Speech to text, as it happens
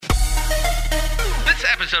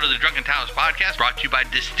episode of the Drunken Taoist podcast brought to you by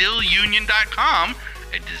DistillUnion.com,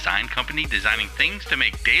 a design company designing things to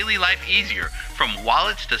make daily life easier. From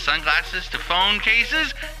wallets to sunglasses to phone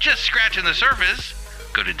cases, just scratching the surface.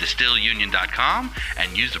 Go to DistillUnion.com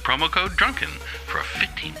and use the promo code DRUNKEN for a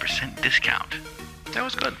 15% discount. That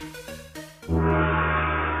was good.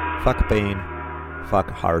 Fuck pain.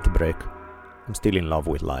 Fuck heartbreak. I'm still in love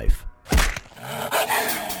with life.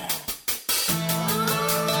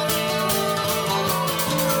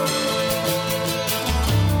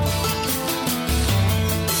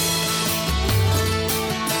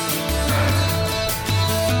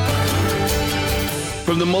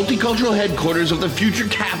 From the multicultural headquarters of the future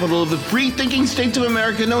capital of the free-thinking states of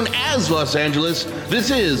America known as Los Angeles,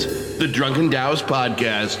 this is the Drunken Taoist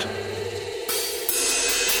Podcast.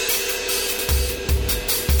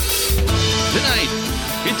 Tonight,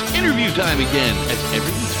 it's interview time again, as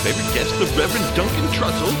everyone's favorite guest, the Reverend Duncan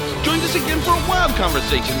Trussell, joins us again for a wild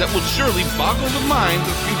conversation that will surely boggle the minds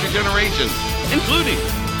of future generations, including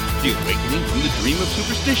the awakening from the dream of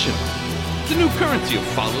superstition, the new currency of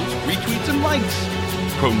follows, retweets, and likes,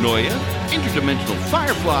 pronoia, interdimensional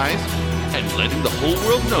fireflies, and letting the whole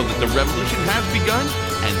world know that the revolution has begun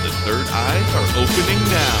and the third eyes are opening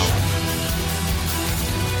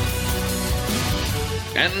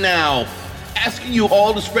now. And now, asking you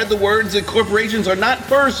all to spread the words that corporations are not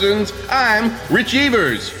persons, I'm Rich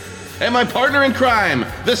Evers. And my partner in crime,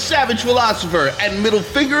 the savage philosopher and middle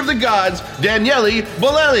finger of the gods, Daniele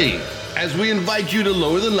Bolelli, as we invite you to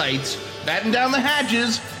lower the lights, batten down the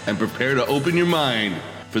hatches, and prepare to open your mind.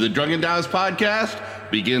 For the Drunken Taoist Podcast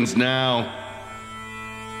begins now.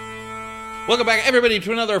 Welcome back, everybody,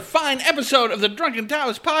 to another fine episode of the Drunken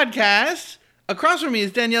Taoist Podcast. Across from me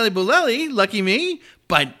is Daniele Bolelli, lucky me,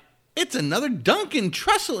 but it's another Duncan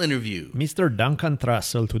Trussell interview. Mr. Duncan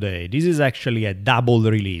Trussell today. This is actually a double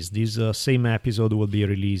release. This same episode will be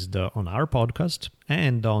released on our podcast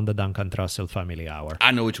and on the Duncan Trussell Family Hour.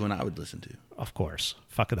 I know which one I would listen to. Of course.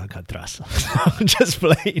 Fuck Duncan Trussell. Just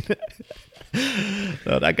plain.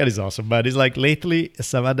 No, Duncan is awesome, but it's like lately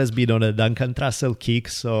Savannah's been on a Duncan Trussell kick,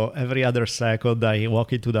 so every other second I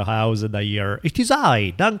walk into the house and I hear, "It is I,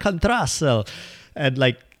 Duncan Trussell." And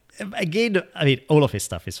like, again, I mean, all of his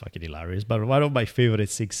stuff is fucking hilarious, but one of my favorite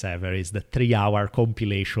things ever is the 3-hour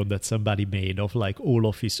compilation that somebody made of like all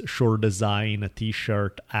of his short design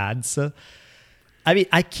t-shirt ads. I mean,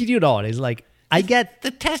 I kid you not, it's like, I get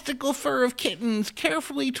the testicle fur of kittens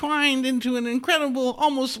carefully twined into an incredible,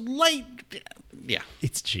 almost light... Yeah.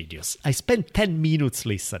 It's genius. I spent 10 minutes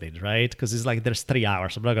listening, right? Because it's like there's 3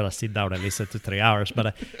 hours. I'm not going to sit down and listen to 3 hours,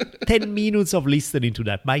 but 10 minutes of listening to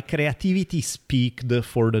that. My creativity peaked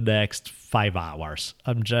for the next 5 hours.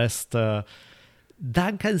 I'm just...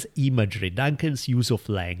 Duncan's imagery, Duncan's use of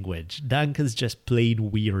language, Duncan's just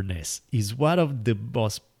plain weirdness is one of the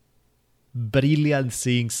most brilliant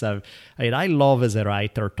things. I mean, I love as a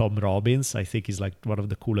writer Tom Robbins. I think he's like one of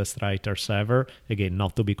the coolest writers ever. Again,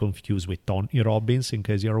 not to be confused with Tony Robbins, in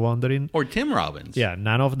case you're wondering. Or Tim Robbins. Yeah,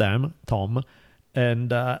 none of them, Tom.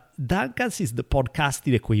 And Duncan's is the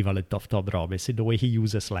podcasting equivalent of Tom Robbins in the way he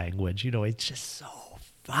uses language. You know, it's just so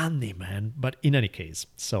funny, man. But in any case,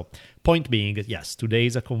 so point being, yes, today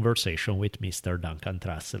is a conversation with Mr. Duncan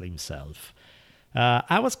Trussell himself.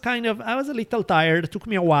 I was a little tired. It took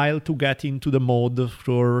me a while to get into the mode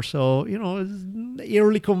for, so, you know, the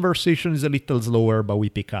early conversation is a little slower, but we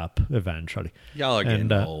pick up eventually. Y'all are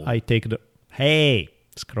getting old. I take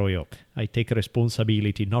screw you. I take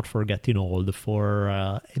responsibility, not for getting old, for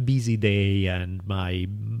a busy day and my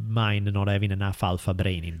mind not having enough alpha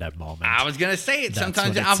brain in that moment. I was going to say it.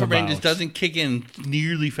 Sometimes the alpha brain just doesn't kick in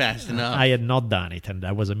nearly fast enough. I had not done it, and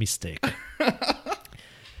that was a mistake.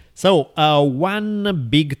 So, one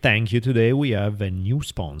big thank you today. We have a new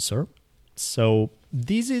sponsor. So,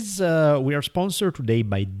 this is, we are sponsored today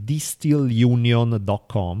by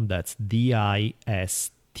DistillUnion.com. That's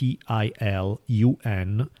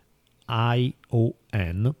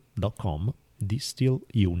DistillUnion.com.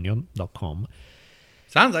 DistillUnion.com.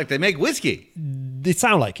 Sounds like they make whiskey. They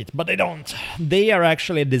sound like it, but they don't. They are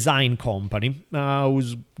actually a design company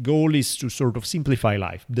whose goal is to sort of simplify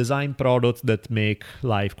life, design products that make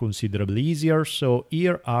life considerably easier. So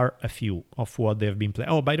here are a few of what they've been playing.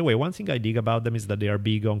 Oh, by the way, one thing I dig about them is that they are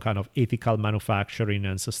big on kind of ethical manufacturing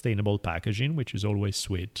and sustainable packaging, which is always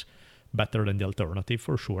sweet, better than the alternative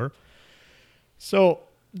for sure. So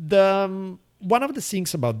one of the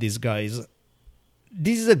things about these guys,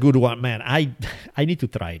 this is a good one, man. I need to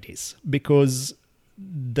try this because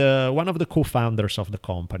one of the co-founders of the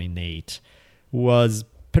company, Nate, was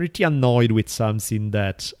pretty annoyed with something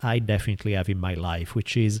that I definitely have in my life,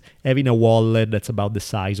 which is having a wallet that's about the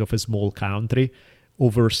size of a small country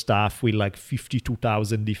overstuffed with like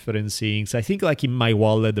 52,000 different things. I think like in my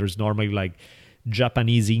wallet, there's normally like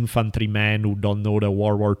Japanese infantrymen who don't know that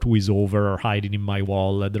World War II is over are hiding in my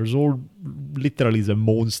wallet. There's all literally the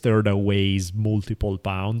monster that weighs multiple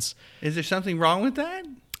pounds. Is there something wrong with that?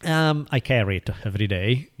 I carry it every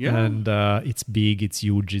day, and it's big, it's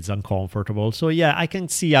huge, it's uncomfortable. So yeah, I can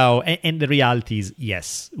see how. And the reality is,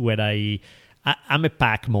 yes, when I'm a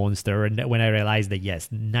pack monster, and when I realize that yes,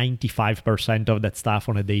 95% of that stuff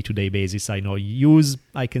on a day-to-day basis I know use,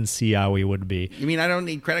 I can see how it would be. You mean I don't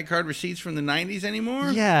need credit card receipts from the 90s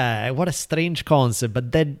anymore? Yeah, what a strange concept.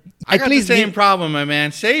 But then I got the same problem, my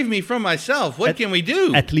man. Save me from myself. What can we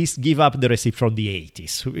do? At least give up the receipt from the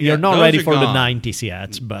 80s. You're not ready for the 90s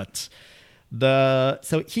yet, but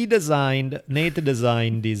so Nate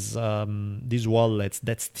designed these wallets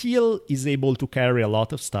that still is able to carry a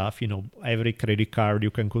lot of stuff. You know, every credit card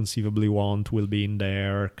you can conceivably want will be in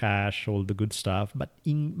there, cash, all the good stuff, but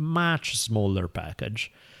in much smaller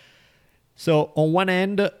package. So on one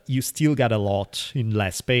end, you still got a lot in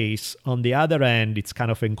less space. On the other end, it's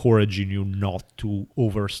kind of encouraging you not to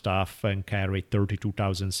overstuff and carry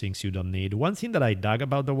 32,000 things you don't need. One thing that I dug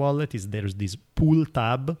about the wallet is there's this pull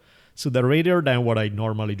tab. So that rather than what I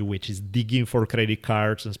normally do, which is digging for credit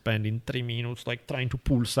cards and spending 3 minutes like trying to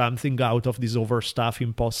pull something out of this overstuff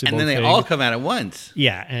impossible and then they thing. all come out at once.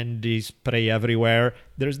 Yeah, and they spray everywhere.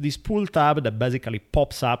 There's this pull tab that basically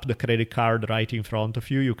pops up the credit card right in front of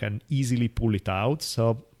you. You can easily pull it out.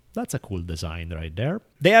 So that's a cool design right there.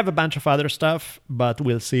 They have a bunch of other stuff, but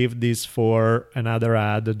we'll save this for another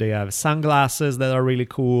ad. They have sunglasses that are really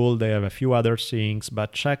cool. They have a few other things,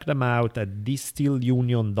 but check them out at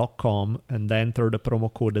distillunion.com and enter the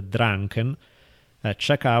promo code DRUNKEN at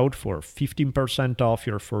checkout for 15% off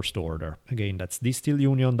your first order. Again, that's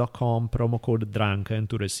distillunion.com, promo code DRUNKEN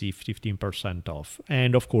to receive 15% off.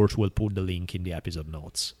 And of course, we'll put the link in the episode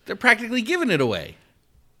notes. They're practically giving it away.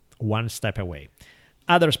 One step away.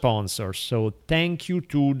 Other sponsors. So thank you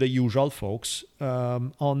to the usual folks,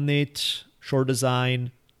 Onnit, Shore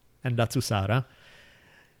Design, and Datsusara.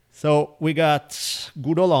 So we got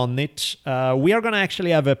good old Onnit. We are going to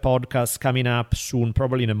actually have a podcast coming up soon,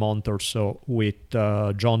 probably in a month or so, with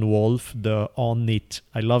John Wolf, the Onnit,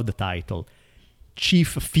 I love the title, Chief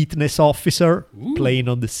Fitness Officer, playing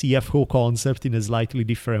on the CFO concept in a slightly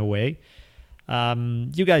different way.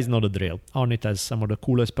 You guys know the drill. Onnit has some of the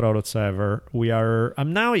coolest products ever.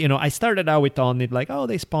 I'm now, I started out with Onnit like, oh,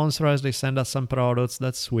 they sponsor us, they send us some products,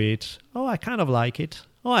 that's sweet. Oh, I kind of like it.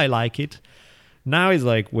 Oh, I like it. Now it's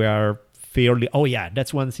like we are fairly, oh yeah,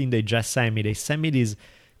 that's one thing they just sent me. They sent me these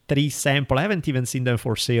 3 sample, I haven't even seen them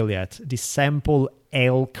for sale yet. This sample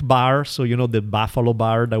elk bar, so the buffalo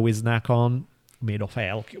bar that we snack on, made of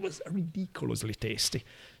elk. It was ridiculously tasty.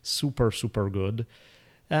 Super, super good.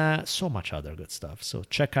 So much other good stuff. So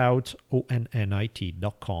check out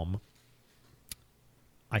onnit.com.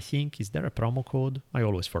 I think, is there a promo code? I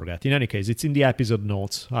always forget. In any case, it's in the episode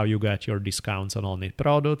notes how you get your discounts on Onnit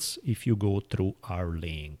products if you go through our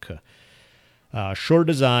link. Shore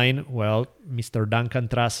Design, well, Mr. Duncan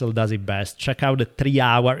Trussell does it best. Check out the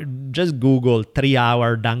 3-hour, just Google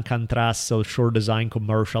 3-hour Duncan Trussell Shore Design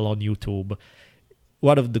commercial on YouTube.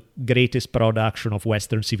 One of the greatest production of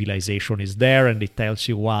Western civilization is there, and it tells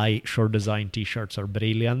you why Shore Design t-shirts are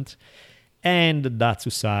brilliant. And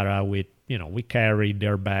Datsusara, we carry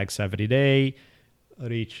their bags every day.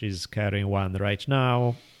 Rich is carrying one right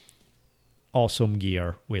now. Awesome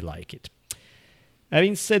gear. We like it.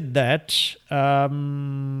 Having said that,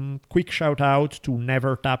 quick shout out to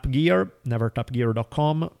NeverTap Gear,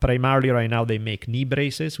 nevertapgear.com. Primarily right now they make knee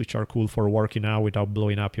braces, which are cool for working out without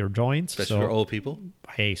blowing up your joints. Especially for old people.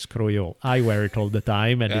 Hey, screw you. I wear it all the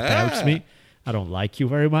time and it helps me. I don't like you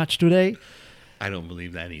very much today. I don't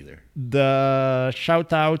believe that either. The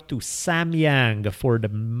shout out to Sam Yang for the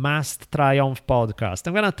Must Triumph podcast.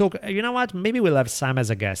 I'm going to talk, you know what? Maybe we'll have Sam as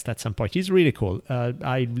a guest at some point. He's really cool.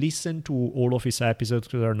 I listened to all of his episodes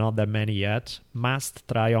because there are not that many yet. Must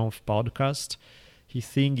Triumph podcast. He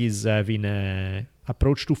thinks he's having an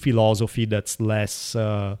approach to philosophy that's less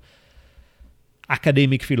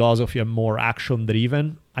academic philosophy and more action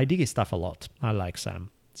driven. I dig his stuff a lot. I like Sam.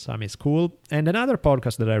 Sam is cool. And another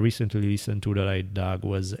podcast that I recently listened to that I dug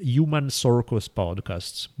was Human Circus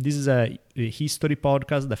Podcasts. This is a history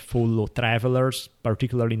podcast that follow travelers,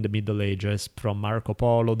 particularly in the Middle Ages, from Marco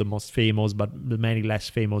Polo, the most famous, but the many less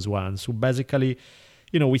famous ones. So basically,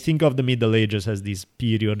 we think of the Middle Ages as this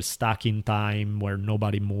period stuck in time where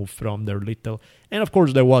nobody moved from their little... And of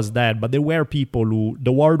course there was that, but there were people who...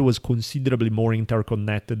 The world was considerably more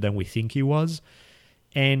interconnected than we think it was.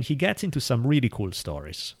 And he gets into some really cool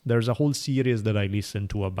stories. There's a whole series that I listened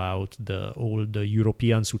to about all the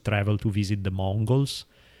Europeans who travel to visit the Mongols.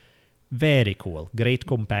 Very cool. Great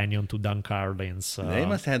companion to Dan Carlin's. They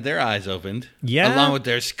must have had their eyes opened. Yeah. Along with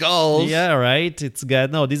their skulls. Yeah, right. It's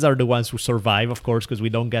good. No, these are the ones who survive, of course, because we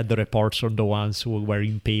don't get the reports on the ones who were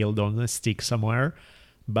impaled on a stick somewhere.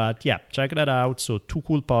 But yeah, check that out. So, Two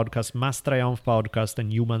Cool Podcast, Mass Triumph Podcast,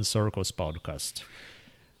 and Human Circus Podcast.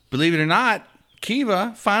 Believe it or not,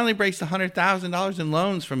 Kiva finally breaks $100,000 in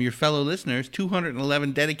loans from your fellow listeners.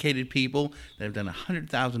 211 dedicated people that have done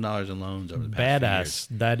 $100,000 in loans over the past few years.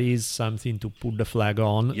 Badass. That is something to put the flag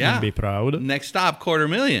on and be proud. Next stop,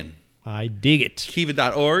 $250,000. I dig it.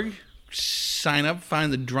 Kiva.org. Sign up,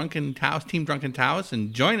 find the Drunken Taoist, Team Drunken Taoist,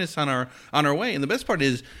 and join us on our way. And the best part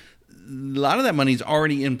is, a lot of that money is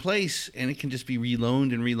already in place, and it can just be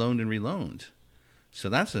reloaned and reloaned and reloaned. So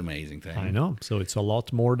that's an amazing thing. I know. So it's a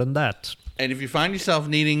lot more than that. And if you find yourself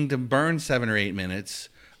needing to burn 7 or 8 minutes,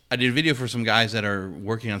 I did a video for some guys that are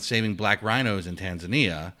working on saving black rhinos in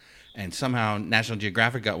Tanzania, and somehow National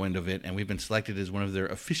Geographic got wind of it, and we've been selected as one of their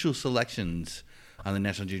official selections on the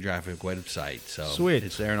National Geographic website. So Sweet.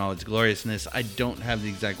 It's there in all its gloriousness. I don't have the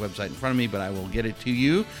exact website in front of me, but I will get it to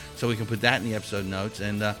you so we can put that in the episode notes,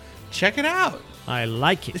 and check it out. I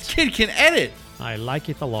like it. This kid can edit. I like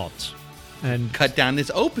it a lot. And Cut down this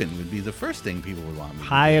open would be the first thing people would want me to do.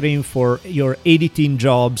 hiring for your editing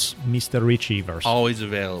jobs, Mr. Rich Evers. Always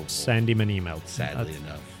available. Send him an email. Sadly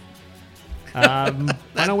enough.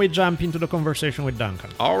 Why don't we jump into the conversation with Duncan?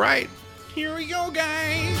 All right. Here we go,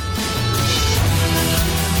 guys.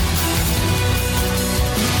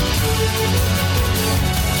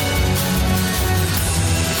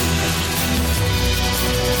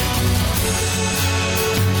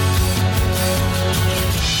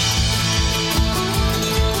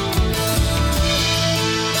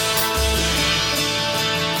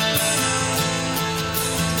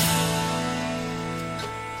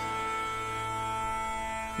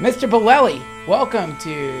 Mr. Bolelli, welcome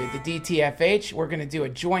to the DTFH. We're going to do a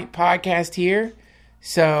joint podcast here.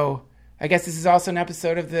 So I guess this is also an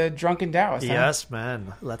episode of the Drunken Taoist. Huh? Yes,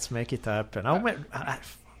 man. Let's make it happen.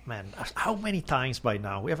 How many times by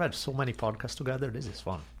now? We have had so many podcasts together. This is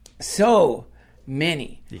fun. So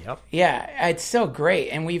many. Yep. Yeah, it's so great.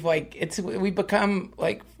 And we've become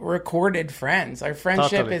like recorded friends. Our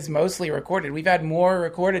friendship is mostly recorded. We've had more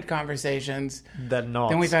recorded conversations than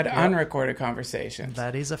we've had unrecorded conversations.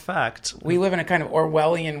 That is a fact. We live in a kind of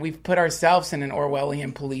Orwellian, we've put ourselves in an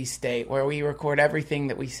Orwellian police state where we record everything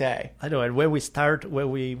that we say. I know, and when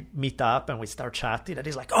we meet up and we start chatting, it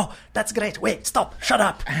is like, oh, that's great. Wait, stop, shut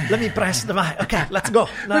up. Let me press the mic. Okay, let's go.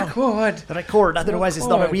 Now, record. Otherwise, it's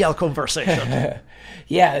not a real conversation.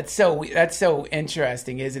 Yeah, that's so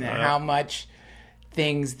interesting, isn't it? How much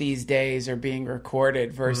things these days are being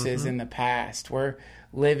recorded versus in the past. We're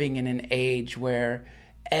living in an age where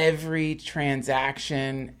every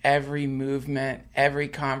transaction, every movement, every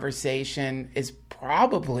conversation is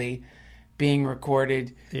probably being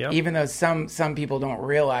recorded, even though some people don't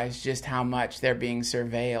realize just how much they're being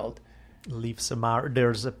surveilled.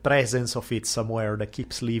 There's a presence of it somewhere that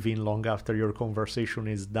keeps living long after your conversation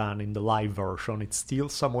is done in the live version. It's still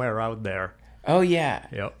somewhere out there. Oh, yeah.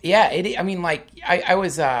 Yep. Yeah. I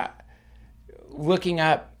was looking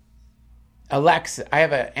up Alexa. I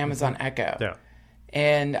have an Amazon Echo. Yeah.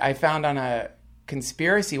 And I found on a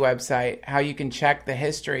conspiracy website how you can check the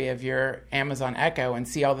history of your Amazon Echo and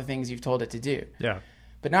see all the things you've told it to do. Yeah.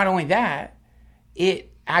 But not only that,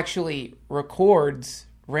 it actually records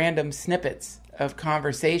random snippets of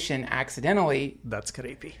conversation accidentally. That's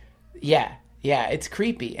creepy. Yeah, it's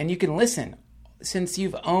creepy. And you can listen. Since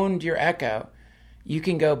you've owned your Echo, you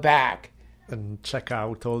can go back and check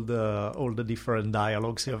out all the different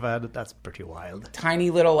dialogues you've had. That's pretty wild. Tiny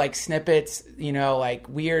little like snippets, like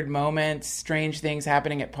weird moments, strange things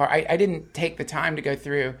happening at I didn't take the time to go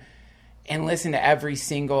through and listen to every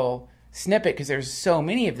single snippet because there's so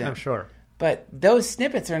many of them. I'm sure. But those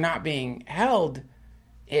snippets are not being held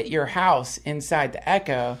at your house inside the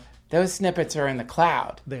Echo. Those snippets are in the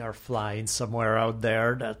cloud. They are flying somewhere out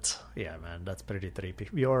there. That's pretty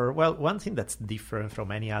trippy. One thing that's different from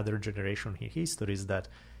any other generation in history is that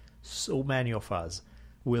so many of us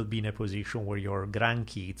will be in a position where your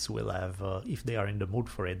grandkids will have, if they are in the mood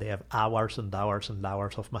for it, they have hours and hours and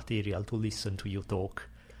hours of material to listen to you talk.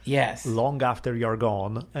 Yes. Long after you're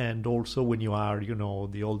gone. And also when you are,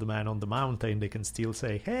 the old man on the mountain, they can still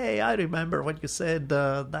say, hey, I remember when you said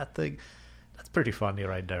that thing. That's pretty funny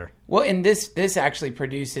right there. Well, and this actually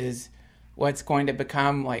produces what's going to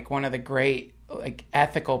become like one of the great like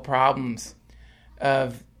ethical problems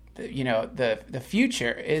of the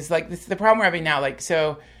future is like this, the problem we're having now. Like,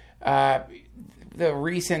 so the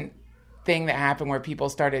recent thing that happened where people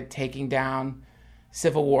started taking down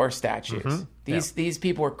Civil War statues. These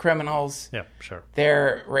people were criminals. Yeah, sure.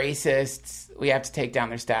 They're racists. We have to take down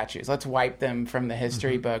their statues. Let's wipe them from the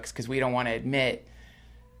history books because we don't want to admit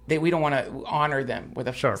that we don't want to honor them with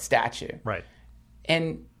a statue. Right.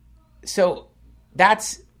 And so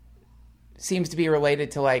that's seems to be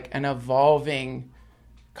related to like an evolving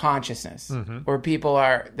consciousness where people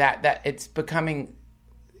are that it's becoming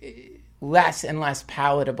less and less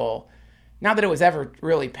palatable. Not that it was ever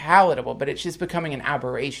really palatable, but it's just becoming an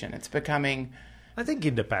aberration. It's becoming... I think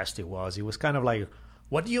in the past it was. It was kind of like,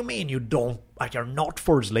 what do you mean you're not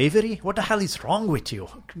for slavery? What the hell is wrong with you?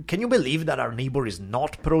 Can you believe that our neighbor is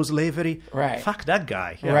not pro-slavery? Right. Fuck that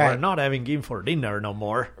guy. Yeah, right. We're not having him for dinner no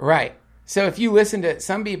more. Right. So if you listen to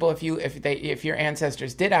some people, if your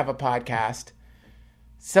ancestors did have a podcast,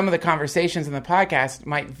 some of the conversations in the podcast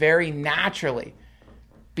might very naturally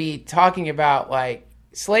be talking about like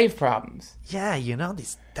slave problems. Yeah,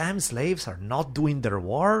 these damn slaves are not doing their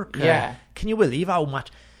work. Yeah. Can you believe how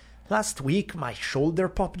much... Last week, my shoulder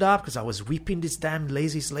popped up because I was whipping this damn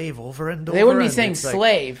lazy slave over and over. They wouldn't be saying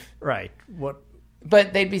slave. Right. What?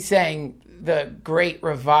 But they'd be saying the great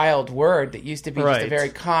reviled word that used to be just a very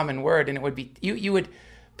common word. And it would be... You would...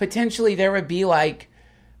 Potentially, there would be like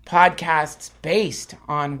podcasts based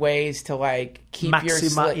on ways to like keep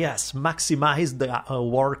maximize the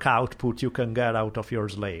work output you can get out of your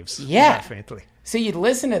slaves. Yeah, definitely. So you'd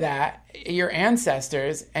listen to that, your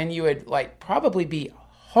ancestors, and you would like probably be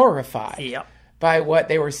horrified by what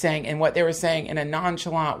they were saying, and what they were saying in a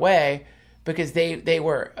nonchalant way, because they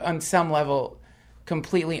were on some level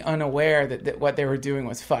completely unaware that what they were doing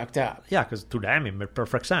was fucked up. Yeah, because to them it made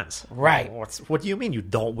perfect sense. Right. What do you mean you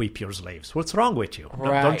don't whip your slaves? What's wrong with you?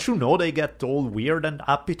 Right. Don't you know they get all weird and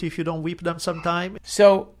uppity if you don't whip them sometime?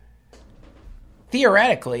 So,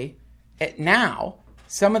 theoretically, now,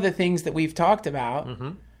 some of the things that we've talked about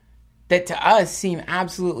that to us seem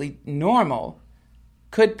absolutely normal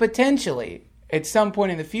could potentially, at some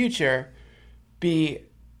point in the future, be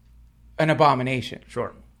an abomination.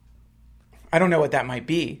 Sure. I don't know what that might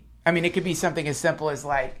be. I mean, it could be something as simple as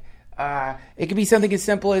like, I guess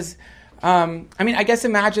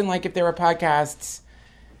imagine like if there were podcasts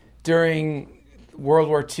during World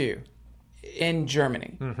War II in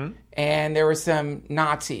Germany, and there were some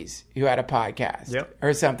Nazis who had a podcast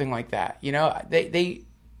or something like that. They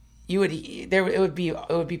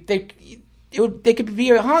could be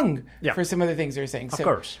hung for some of the things they're saying. Of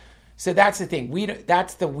course. So that's the thing.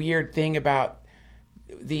 That's the weird thing about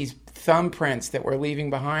these thumbprints that we're leaving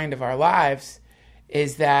behind of our lives,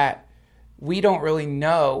 is that we don't really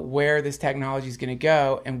know where this technology is going to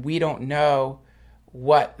go, and we don't know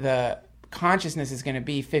what the consciousness is going to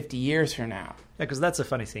be 50 years from now. Yeah, because that's a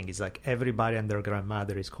funny thing. It's like everybody and their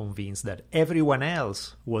grandmother is convinced that everyone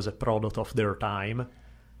else was a product of their time,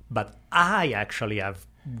 but I actually have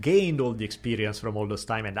gained all the experience from all this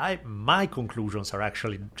time, and my conclusions are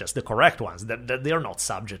actually just the correct ones. That they are not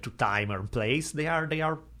subject to time or place. They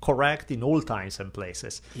are correct in all times and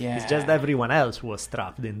places. Yeah. It's just everyone else was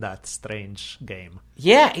trapped in that strange game.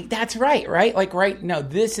 Yeah, that's right. Like no,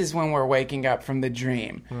 this is when we're waking up from the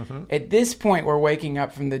dream. At this point, we're waking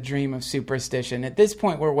up from the dream of superstition. At this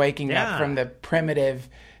point, we're waking up from the primitive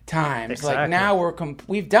times. Exactly. Like now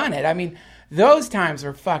we've done it. I mean, those times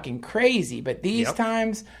were fucking crazy, but these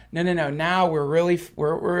times, no. Now we're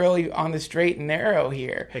really on the straight and narrow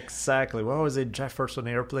here. Exactly. What was it? Jefferson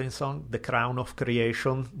Airplane song, "The Crown of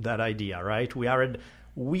Creation." That idea, right?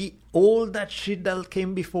 All that shit that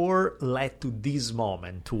came before led to this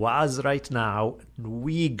moment. To us right now,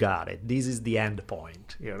 we got it. This is the end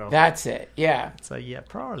point. That's it. Yeah. So yeah,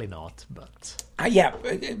 probably not, but I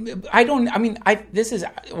don't. I mean, this is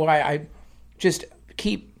why I just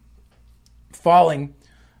keep falling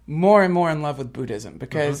more and more in love with Buddhism,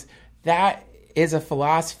 because that is a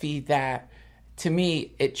philosophy that, to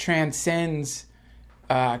me, it transcends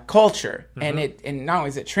culture, and not only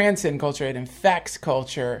does it transcend culture, it infects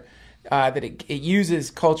culture. That it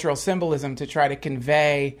uses cultural symbolism to try to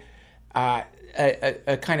convey a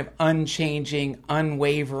kind of unchanging,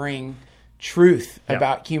 unwavering truth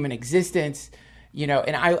about human existence.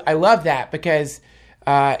 And I love that, because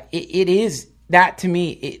it is. That to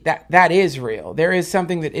me, that is real. There is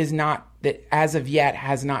something that is not, that as of yet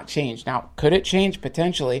has not changed. Now, could it change?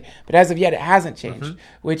 Potentially, but as of yet it hasn't changed.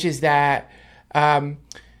 Which is that,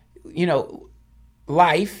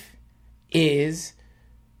 life is,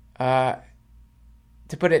 to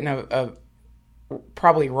put it in a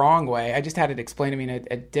probably wrong way. I just had it explained to me in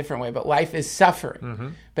a different way, but life is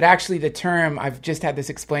suffering. But actually the term, I've just had this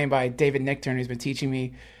explained by David Nichtern, who's been teaching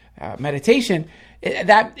me meditation,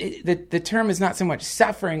 the term is not so much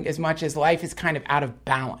suffering as much as life is kind of out of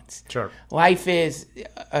balance. Sure. Life is,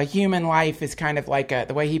 a human life is kind of like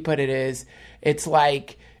the way he put it is, it's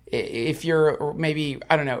like if you're maybe,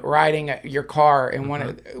 I don't know, riding your car and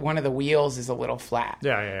one of the wheels is a little flat.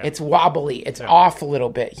 Yeah. It's wobbly. It's off a little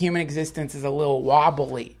bit. Human existence is a little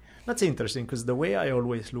wobbly. That's interesting, because the way I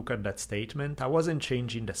always look at that statement, I wasn't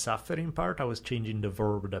changing the suffering part, I was changing the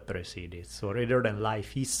verb that preceded. So rather than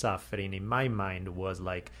life is suffering, in my mind was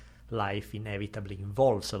like life inevitably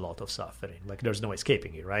involves a lot of suffering. Like there's no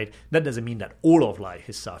escaping it, right? That doesn't mean that all of life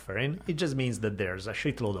is suffering. It just means that there's a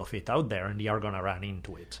shitload of it out there and you're going to run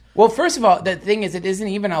into it. Well, first of all, the thing is, it isn't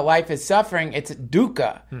even a life is suffering. It's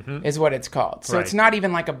dukkha is what it's called. So It's not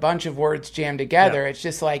even like a bunch of words jammed together. Yeah. It's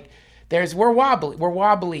just like, we're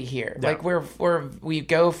wobbly here. Yeah. Like we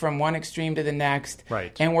go from one extreme to the next.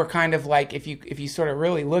 Right. And we're kind of like, if you sort of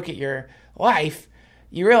really look at your life,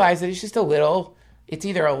 you realize that it's just it's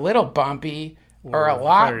either a little bumpy or a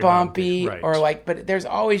lot bumpy. Right. Or like, but there's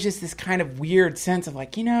always just this kind of weird sense of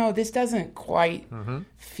like, this doesn't quite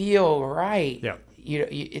feel right. Yeah.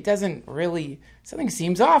 It doesn't really, something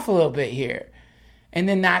seems off a little bit here. And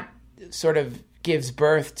then that sort of gives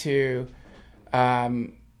birth to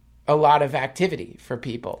a lot of activity for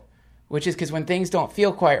people, which is because when things don't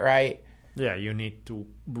feel quite right, yeah, you need to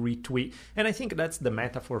retweet. And I think that's the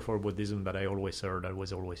metaphor for Buddhism that I always heard that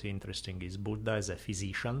was always interesting, is Buddha as a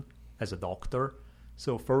physician, as a doctor.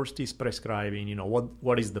 So first he's prescribing,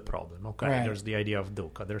 what is the problem? Okay, right. There's the idea of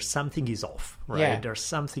dukkha. There's something is off, right? Yeah. There's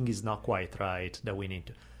something is not quite right that we need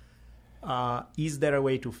to... is there a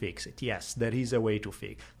way to fix it? Yes, there is a way to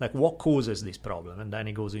fix. Like, what causes this problem? And then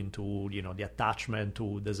he goes into, the attachment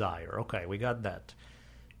to desire. Okay, we got that.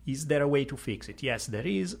 Is there a way to fix it? Yes, there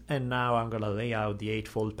is. And now I'm going to lay out the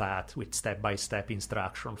Eightfold Path with step-by-step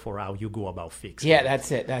instruction for how you go about fixing it. Yeah,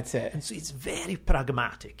 that's it. And so it's very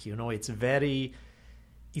pragmatic,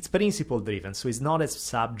 it's principle-driven. So it's not as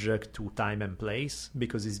subject to time and place,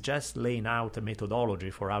 because it's just laying out a methodology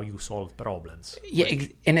for how you solve problems. Yeah,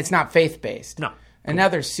 and it's not faith-based. No.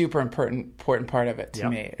 Another super important part of it to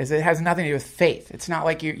me is it has nothing to do with faith. It's not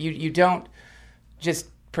like you don't just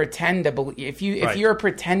pretend to believe. If you're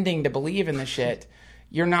pretending to believe in the shit,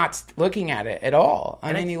 you're not looking at it at all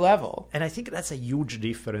on any level. And I think that's a huge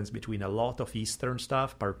difference between a lot of Eastern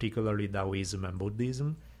stuff, particularly Taoism and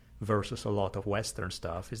Buddhism, versus a lot of Western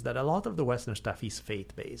stuff, is that a lot of the Western stuff is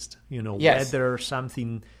faith-based. Yes. Whether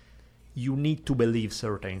something, you need to believe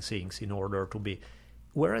certain things in order to be.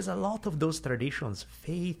 Whereas a lot of those traditions,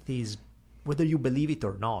 faith is, whether you believe it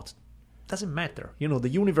or not, doesn't matter. The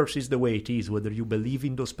universe is the way it is, whether you believe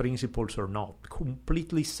in those principles or not.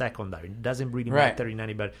 Completely secondary. It doesn't really matter in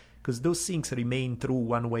anybody, because those things remain true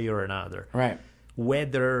one way or another. Right.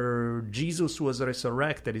 Whether Jesus was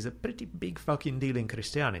resurrected is a pretty big fucking deal in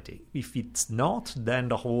Christianity. If it's not, then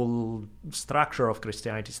the whole structure of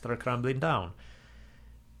Christianity starts crumbling down.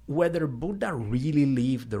 Whether Buddha really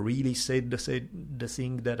lived, really said the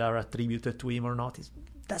thing that are attributed to him or not, it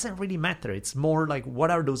doesn't really matter. It's more like,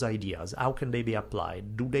 what are those ideas? How can they be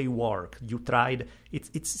applied? Do they work? You tried. It's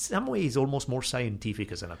in some ways almost more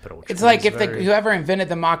scientific as an approach. It's like whoever invented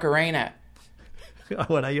the Macarena.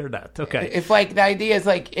 When I hear that, okay. If the idea is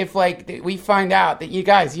if we find out that you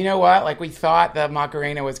guys, you know what? Like, we thought the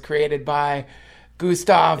Macarena was created by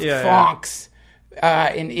Gustav Fonks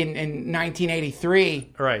in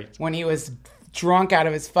 1983, right? When he was drunk out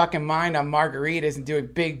of his fucking mind on margaritas and doing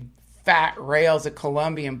big fat rails at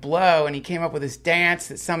Colombian blow, and he came up with this dance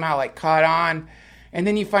that somehow caught on, and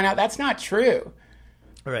then you find out that's not true.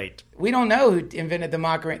 Right. We don't know who invented the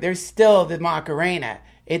Macarena. There's still the Macarena.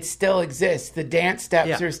 It still exists. The dance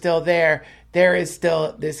steps are still there. There is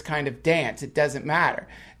still this kind of dance. It doesn't matter.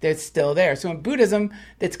 It's still there. So in Buddhism,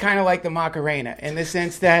 it's kind of like the Macarena in the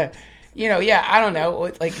sense that, I don't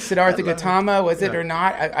know, like Siddhartha Gautama, was it or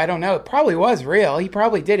not? I don't know. It probably was real. He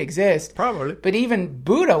probably did exist. Probably. But even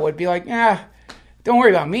Buddha would be like, don't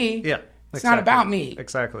worry about me. Yeah. It's not about me.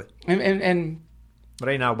 Exactly. And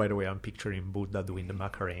right now, by the way, I'm picturing Buddha doing the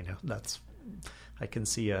Macarena. I can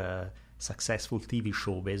see a successful TV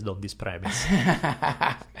show based on this premise.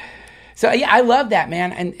 So I love that,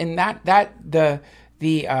 man, and that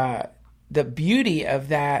the beauty of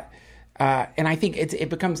that, and I think it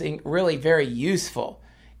becomes really very useful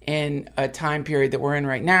in a time period that we're in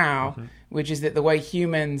right now, which is that the way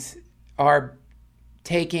humans are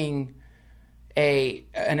taking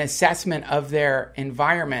an assessment of their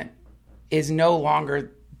environment is no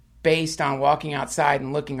longer based on walking outside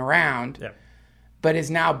and looking around. Yeah. but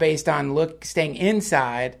is now based on staying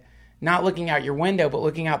inside, not looking out your window, but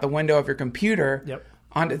looking out the window of your computer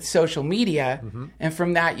onto social media. And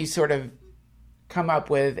from that, you sort of come up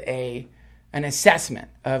with an assessment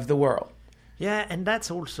of the world. Yeah, and that's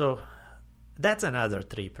another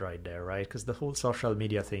trip right there, right? Because the whole social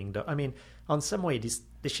media thing, I mean, on some way, this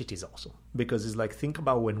shit is awesome. Because it's like, think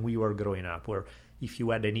about when we were growing up, where if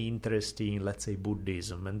you had an interest in, let's say,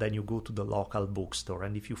 Buddhism, and then you go to the local bookstore,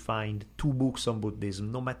 and if you find 2 books on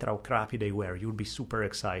Buddhism, no matter how crappy they were, you'll be super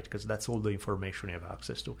excited because that's all the information you have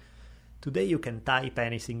access to. Today, you can type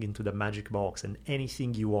anything into the magic box, and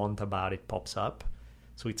anything you want about it pops up.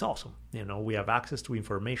 So it's awesome. We have access to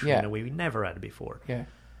information in a way we never had before. Yeah.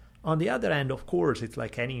 On the other hand, of course, it's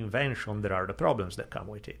like any invention, there are the problems that come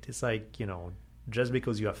with it. It's like, just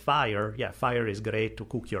because you have fire is great to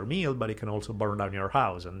cook your meal, but it can also burn down your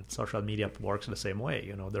house. And social media works the same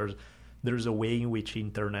way. There's a way in which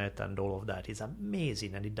internet and all of that is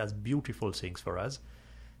amazing, and it does beautiful things for us.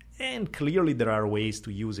 And clearly there are ways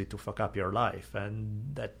to use it to fuck up your life.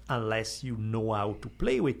 And that unless you know how to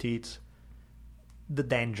play with it, the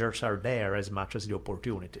dangers are there as much as the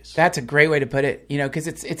opportunities. That's a great way to put it, because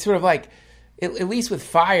it's sort of like, at least with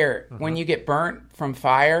fire, when you get burnt from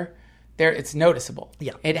fire, it's noticeable.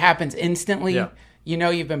 Yeah. It happens instantly. Yeah.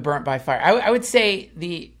 You've been burnt by fire. I would say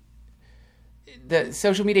the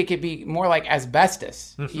social media could be more like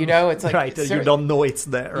asbestos. It's like right. You don't know it's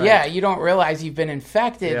there. Right? Yeah, you don't realize you've been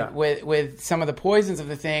infected with some of the poisons of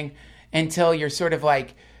the thing until you're sort of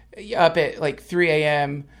like up at like 3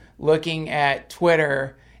 a.m. looking at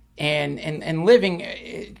Twitter and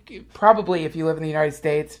living, probably if you live in the United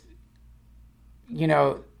States,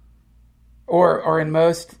 or in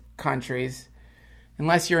most countries,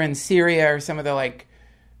 unless you're in Syria or some of the like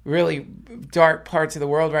really dark parts of the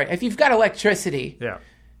world, right? If you've got electricity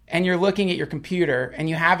and you're looking at your computer and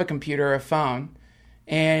you have a computer or a phone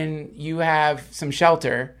and you have some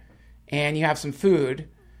shelter and you have some food,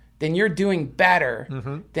 then you're doing better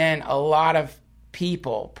than a lot of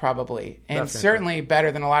people probably, and Definitely. certainly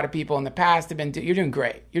better than a lot of people in the past have been. You're doing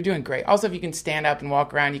great. You're doing great. Also, if you can stand up and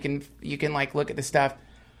walk around, you can like look at the stuff,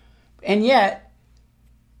 and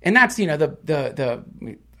that's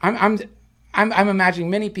I'm imagining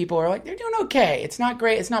many people are like, they're doing okay. It's not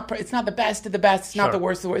great. It's not the best of the best. It's not the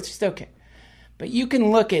worst of the worst. It's just okay. But you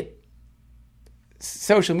can look at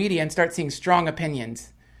social media and start seeing strong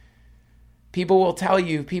opinions. People will tell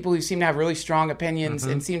you, people who seem to have really strong opinions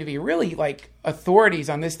and seem to be really like authorities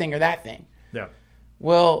on this thing or that thing,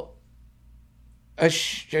 will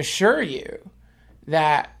assure you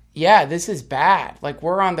that, this is bad. Like,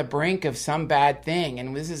 we're on the brink of some bad thing,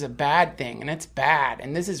 and this is a bad thing, and it's bad,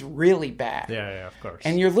 and this is really bad. Yeah, of course.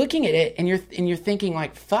 And you're looking at it, and you're thinking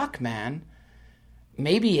like, fuck, man,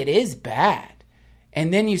 maybe it is bad.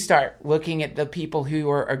 And then you start looking at the people who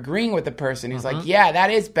are agreeing with the person who's like, yeah,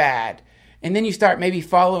 that is bad. And then you start maybe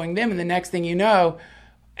following them, and the next thing you know,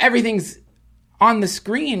 everything's on the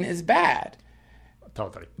screen is bad.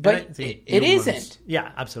 Totally. But it isn't.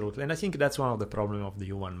 Yeah, absolutely. And I think that's one of the problems of the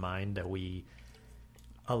human mind, that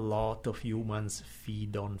a lot of humans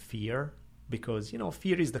feed on fear, because,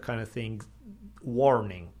 fear is the kind of thing,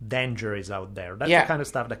 warning, danger is out there. That's the kind of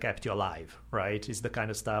stuff that kept you alive, right? It's the kind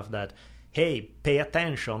of stuff that, hey, pay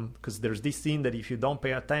attention, because there's this thing that if you don't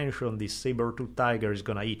pay attention, this saber-toothed tiger is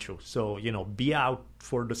going to eat you. So, be out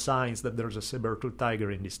for the signs that there's a saber-toothed tiger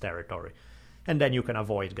in this territory. And then you can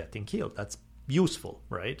avoid getting killed. That's useful,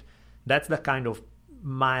 right? That's the kind of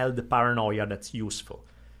mild paranoia that's useful.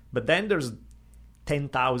 But then there's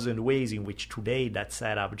 10,000 ways in which today that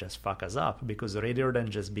setup just fuck us up, because rather than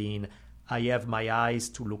just being, I have my eyes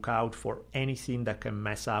to look out for anything that can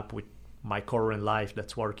mess up with my current life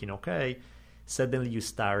that's working okay, suddenly you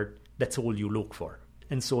start, that's all you look for.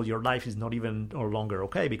 And so your life is not even no longer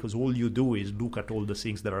okay, because all you do is look at all the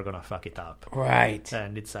things that are going to fuck it up. Right.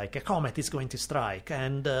 And it's like a comet is going to strike,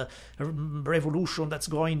 and a revolution that's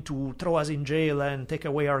going to throw us in jail and take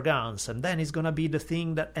away our guns. And then it's going to be the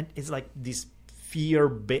thing that, and it's like this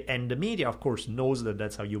fear, and the media, of course, knows that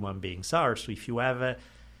that's how human beings are. So if you have a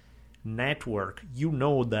network,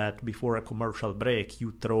 that before a commercial break,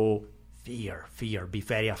 you throw fear, be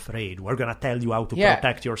very afraid. We're going to tell you how to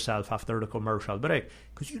protect yourself after the commercial break,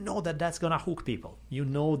 because that's going to hook people.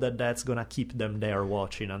 That's going to keep them there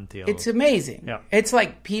watching until... It's amazing. Yeah. It's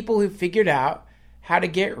like people who figured out how to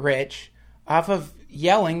get rich off of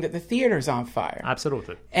yelling that the theater's on fire.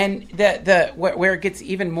 Absolutely. And where it gets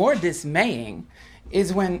even more dismaying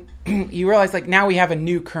is when you realize, like, now we have a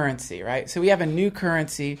new currency, right? So we have a new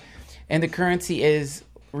currency, and the currency is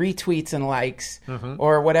retweets and likes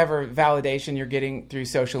or whatever validation you're getting through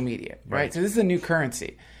social media, right? So this is a new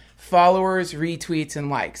currency. followers, retweets, and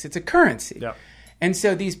likes. It's a currency. Yeah. And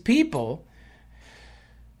so these people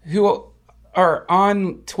who are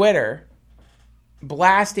on Twitter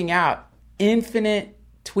blasting out infinite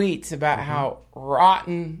tweets about how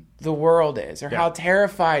rotten the world is, or how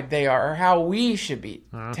terrified they are, or how we should be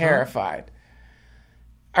terrified,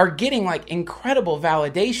 are getting like incredible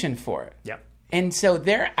validation for it. Yeah. And so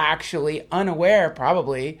they're actually unaware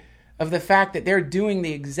probably of the fact that they're doing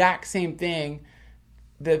the exact same thing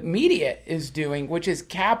the media is doing, which is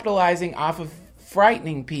capitalizing off of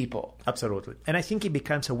frightening people. Absolutely. And I think it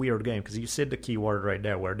becomes a weird game, because you said the key word right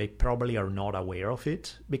there, where they probably are not aware of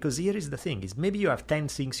it. Because here is the thing, is maybe you have 10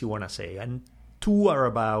 things you want to say, and 2 are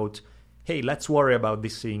about, hey, let's worry about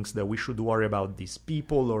these things, that we should worry about these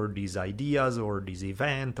people or these ideas or this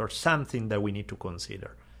event or something that we need to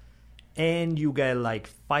consider. And you get like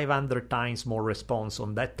 500 times more response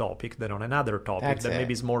on that topic than on another topic that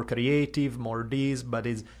maybe is more creative, more this, but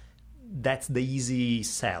that's the easy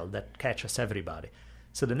sell that catches everybody.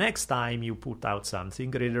 So the next time you put out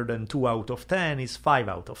something, rather than 2 out of 10 is 5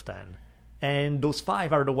 out of 10. And those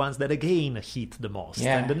 5 are the ones that again hit the most.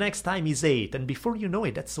 Yeah. And the next time is 8. And before you know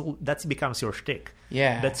it, that becomes your shtick.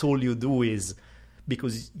 Yeah. That's all you do, is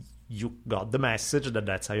because you got the message that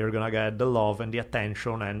that's how you're going to get the love and the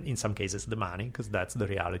attention, and in some cases the money, because that's the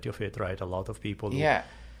reality of it, right? A lot of people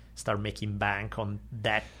start making bank on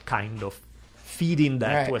that kind of feeding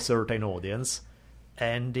that to a certain audience.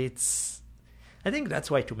 And I think that's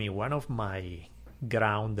why, to me, one of my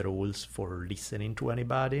ground rules for listening to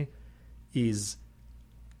anybody is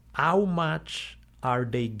how much are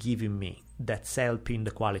they giving me that's helping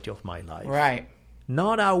the quality of my life. Right.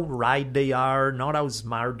 Not how right they are, not how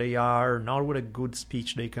smart they are, not what a good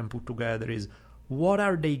speech they can put together, is what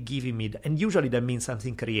are they giving me? And usually that means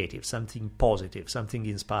something creative, something positive, something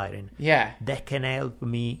inspiring. Yeah. That can help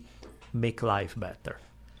me make life better.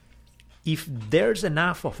 If there's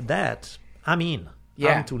enough of that, I'm in.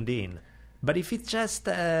 I'm tuned in. But if it's just,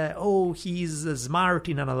 he's smart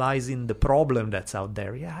in analyzing the problem that's out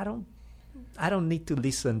there, I don't need to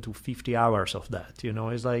listen to 50 hours of that.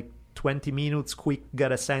 It's like 20 minutes, quick,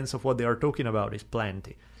 get a sense of what they are talking about is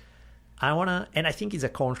plenty. And I think it's a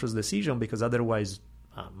conscious decision, because otherwise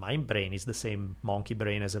my brain is the same monkey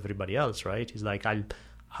brain as everybody else, right? It's like I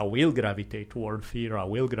will gravitate toward fear, I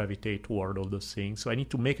will gravitate toward all those things. So I need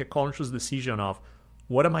to make a conscious decision of,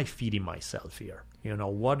 what am I feeding myself here?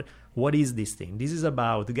 What is this thing? This is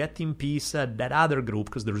about getting peace at that other group,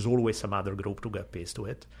 because there's always some other group to get pissed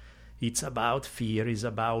with. It's about fear, it's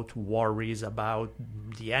about worries, about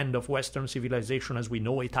the end of Western civilization as we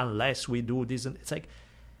know it, unless we do this. And it's like,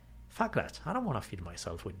 fuck that. I don't want to feed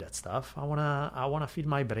myself with that stuff. I wanna feed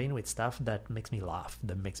my brain with stuff that makes me laugh,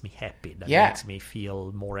 that makes me happy, that makes me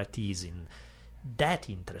feel more at ease. And that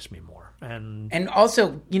interests me more. And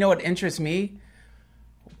also, what interests me?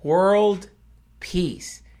 World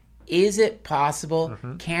peace. Is it possible?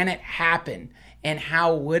 Mm-hmm. Can it happen? And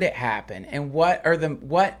how would it happen? And what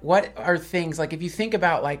are things, like, if you think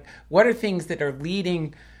about, like, what are things that are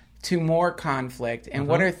leading to more conflict, and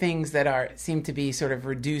what are things that seem to be sort of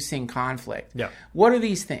reducing conflict? Yeah. What are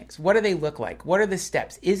these things? What do they look like? What are the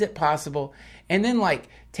steps? Is it possible? And then, like,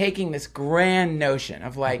 taking this grand notion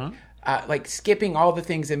of like skipping all the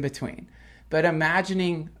things in between, but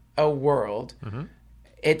imagining a world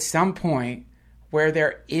at some point where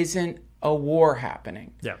there isn't a war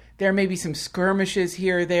happening. Yeah. There may be some skirmishes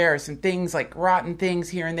here or there, or some things like rotten things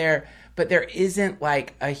here and there, but there isn't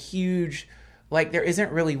like a huge, like, there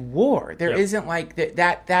isn't really war. There isn't like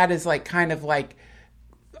that is like kind of like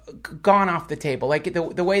gone off the table. Like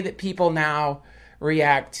the way that people now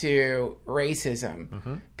react to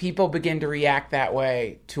racism, people begin to react that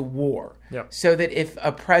way to war. Yep. So that if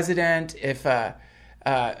a president, if a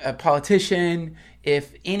politician,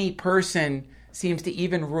 if any person seems to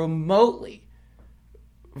even remotely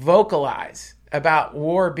vocalize about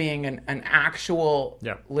war being an actual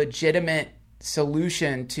legitimate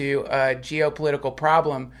solution to a geopolitical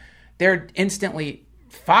problem, they're instantly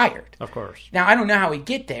fired. Of course. Now, I don't know how we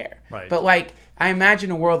get there, but like, I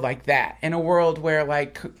imagine a world like that, in a world where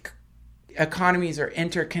like economies are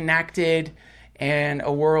interconnected, and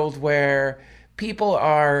a world where people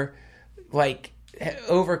are like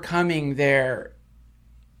overcoming their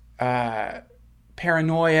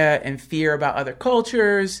paranoia and fear about other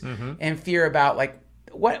cultures, and fear about like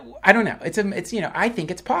what, I don't know. It's I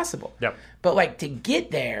think it's possible. Yep. But like, to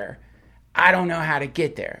get there, I don't know how to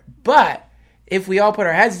get there. But if we all put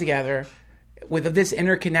our heads together with this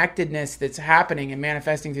interconnectedness that's happening and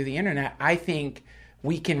manifesting through the internet, I think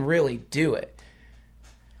we can really do it.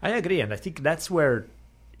 I agree, and I think that's where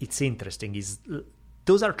it's interesting, is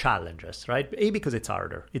those are challenges, right? Because it's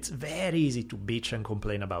harder. It's very easy to bitch and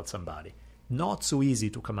complain about somebody. Not so easy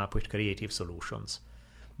to come up with creative solutions.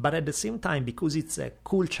 But at the same time, because it's a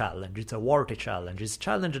cool challenge, it's a worthy challenge, it's a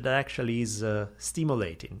challenge that actually is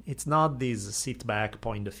stimulating. It's not this sit back,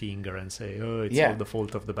 point the finger and say, oh, it's all the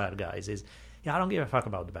fault of the bad guys. It's, I don't give a fuck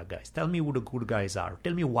about the bad guys. Tell me who the good guys are.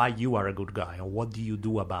 Tell me why you are a good guy and what do you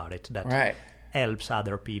do about it that helps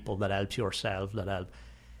other people, that helps yourself,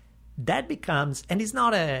 that becomes, and it's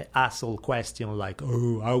not a asshole question like,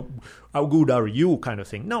 oh, how good are you kind of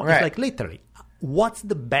thing. No, it's like literally, what's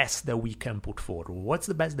the best that we can put forward? What's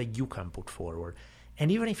the best that you can put forward? And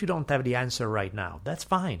even if you don't have the answer right now, that's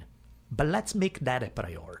fine. But let's make that a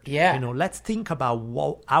priority. Yeah. Let's think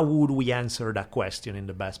about how would we answer that question in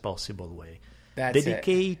the best possible way.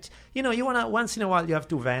 Dedicate. You want to, once in a while you have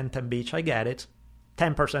to vent and bitch. I get it.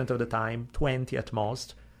 10% of the time, 20 at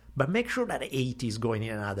most. But make sure that 80 is going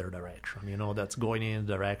in another direction. That's going in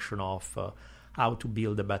the direction of how to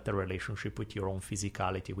build a better relationship with your own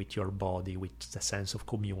physicality, with your body, with a sense of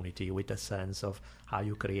community, with a sense of how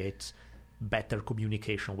you create better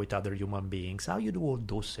communication with other human beings, how you do all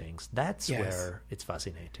those things. That's where it's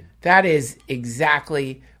fascinating. That is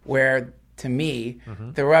exactly where, to me,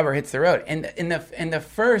 the rubber hits the road. And in the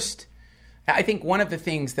first, I think one of the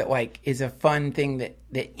things that is a fun thing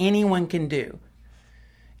that anyone can do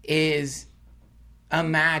is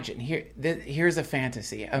imagine, here's a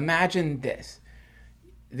fantasy. Imagine this.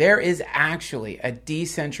 There is actually a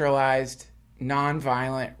decentralized,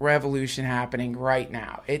 nonviolent revolution happening right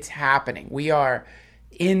now. It's happening. We are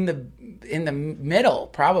in the middle,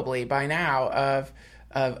 probably by now, of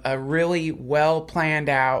a really well planned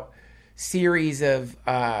out series of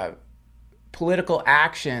political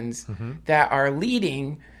actions that are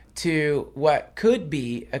leading to what could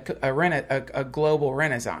be a global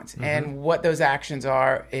renaissance. And what those actions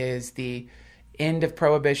are is the end of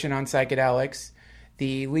prohibition on psychedelics,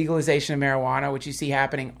 the legalization of marijuana, which you see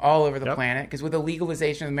happening all over the planet. Because with the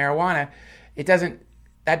legalization of marijuana,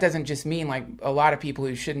 that doesn't just mean like a lot of people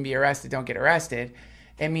who shouldn't be arrested don't get arrested.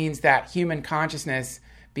 It means that human consciousness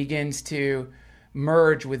begins to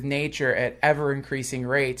merge with nature at ever-increasing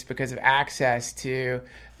rates because of access to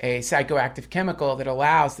a psychoactive chemical that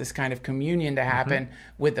allows this kind of communion to happen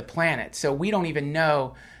with the planet. So we don't even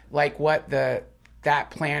know what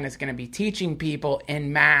that plan is going to be teaching people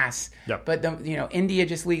en masse. But India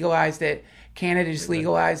just legalized it. Canada just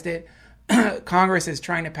legalized it. Congress is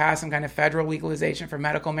trying to pass some kind of federal legalization for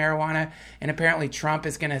medical marijuana, and apparently Trump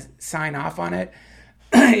is going to sign off on it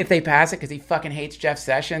if they pass it, because he fucking hates Jeff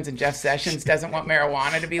Sessions, and Jeff Sessions doesn't want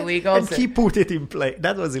marijuana to be legal. And he put it in place.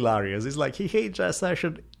 That was hilarious. It's like he hates Jeff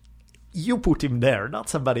Sessions. You put him there, not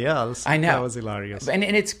somebody else. I know. That was hilarious. And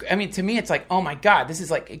it's, to me, it's like, oh my God, this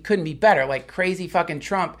is it couldn't be better. Crazy fucking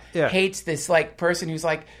Trump hates this person who's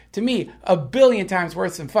to me, a billion times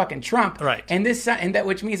worse than fucking Trump. Right. And that,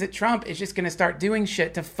 which means that Trump is just going to start doing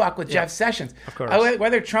shit to fuck with Jeff Sessions. Of course.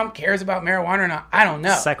 Whether Trump cares about marijuana or not, I don't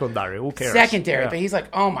know. Secondary, who cares? Secondary. But he's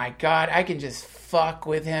oh my God, I can just fuck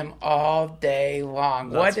with him all day long.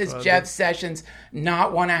 What does Jeff Sessions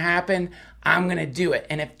not want to happen? I'm going to do it.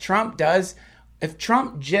 And if Trump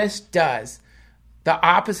just does the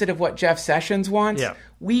opposite of what Jeff Sessions wants,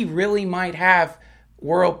 we really might have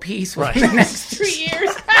world peace within the next 3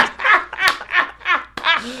 years.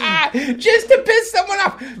 Just to piss someone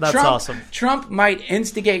off. That's awesome. Trump might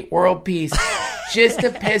instigate world peace just to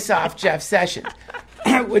piss off Jeff Sessions,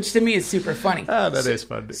 which to me is super funny. Oh, that is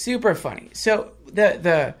funny. Super funny. So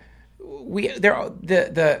we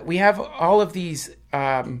have all of these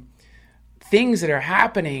things that are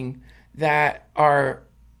happening that are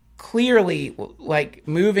clearly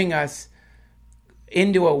moving us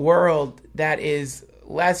into a world that is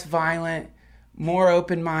less violent, more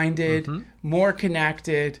open-minded, more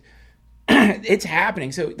connected. It's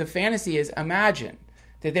happening. So the fantasy is, imagine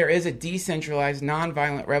that there is a decentralized,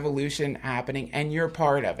 nonviolent revolution happening and you're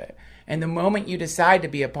part of it. And the moment you decide to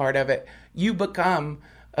be a part of it, you become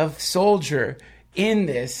a soldier in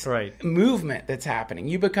this movement that's happening.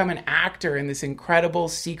 You become an actor in this incredible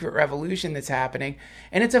secret revolution that's happening.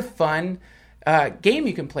 And it's a fun game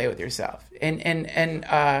you can play with yourself. And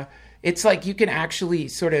it's you can actually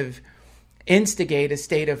sort of instigate a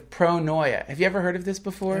state of pronoia. Have you ever heard of this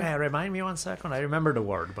before? Yeah, remind me 1 second. I remember the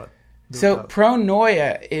word, but... So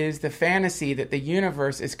pronoia is the fantasy that the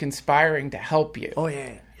universe is conspiring to help you. Oh,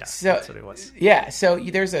 yeah. So, that's what it was. Yeah, so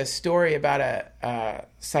there's a story about a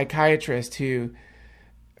psychiatrist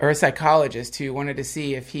or a psychologist who wanted to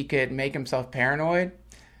see if he could make himself paranoid.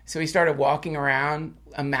 So he started walking around,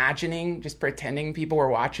 imagining, just pretending people were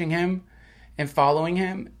watching him. and following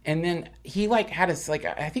him. And then he like had a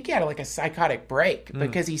I think he had like a psychotic break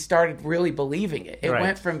because he started really believing it. It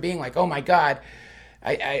went from being like, oh my God,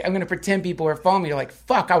 I'm going to pretend people are following me. You're like,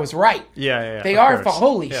 fuck, I was right. Yeah. They are.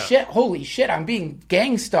 Holy shit, I'm being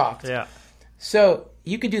gang stalked. Yeah. So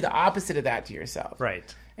you could do the opposite of that to yourself.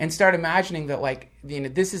 Right. And start imagining that, like,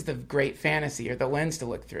 this is the great fantasy or the lens to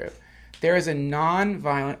look through. There is a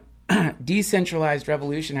non-violent, decentralized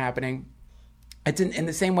revolution happening. It's in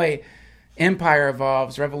the same way empire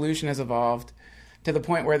evolves, revolution has evolved, to the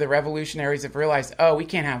point where the revolutionaries have realized, oh, we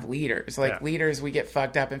can't have leaders. Like, leaders, we get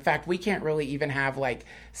fucked up. In fact, we can't really even have, like,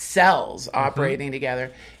 cells operating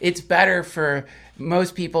together. It's better for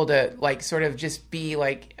most people to, like, sort of just be,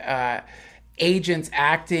 like, agents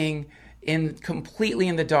acting completely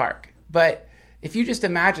in the dark. But if you just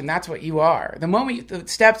imagine that's what you are, the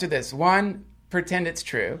steps are this: 1, pretend it's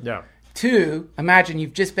true. Yeah. 2, imagine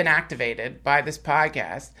you've just been activated by this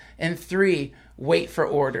podcast. And 3, wait for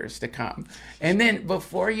orders to come. And then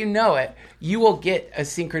before you know it, you will get a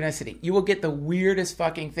synchronicity. You will get the weirdest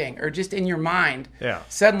fucking thing, or just in your mind,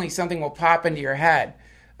 suddenly something will pop into your head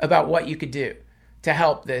about what you could do to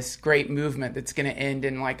help this great movement that's going to end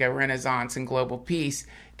in like a renaissance and global peace.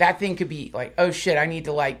 That thing could be like, oh shit, I need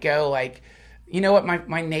to like go like, you know what,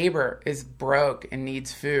 my neighbor is broke and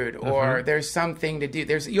needs food, or there's something to do.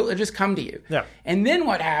 It'll just come to you. Yeah. And then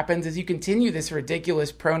what happens is you continue this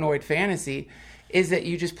ridiculous pronoid fantasy is that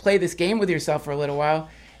you just play this game with yourself for a little while,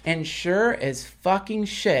 and sure as fucking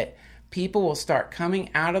shit, people will start coming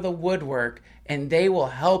out of the woodwork and they will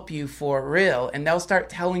help you for real, and they'll start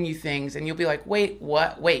telling you things, and you'll be like, wait,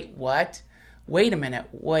 what? Wait, what? Wait a minute.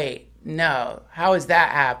 Wait, no. How is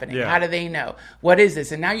that happening? Yeah. How do they know? What is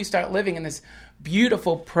this? And now you start living in this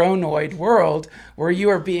beautiful pronoid world where you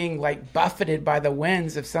are being like buffeted by the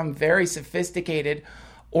winds of some very sophisticated,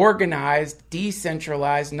 organized,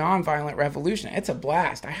 decentralized, nonviolent revolution. It's a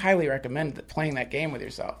blast. I highly recommend playing that game with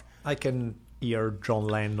yourself. I can hear John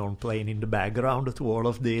Lennon playing in the background to all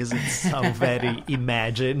of this. It sounds very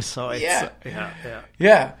imagined. So it's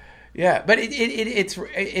yeah. But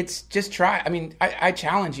it's just try. I mean, I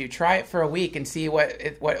challenge you. Try it for a week and see where you're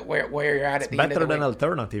at the end of the week. Better than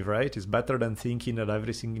alternative, right? It's better than thinking that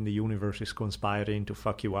everything in the universe is conspiring to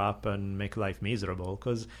fuck you up and make life miserable.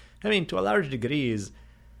 Because, I mean, to a large degree is,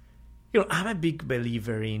 I'm a big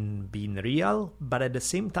believer in being real, but at the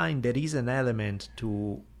same time, there is an element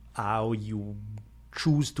to how you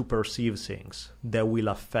choose to perceive things that will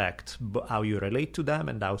affect how you relate to them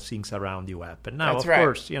and how things around you happen. Now, That's of right.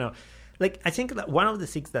 course, like I think that one of the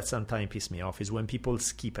things that sometimes piss me off is when people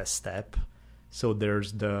skip a step. So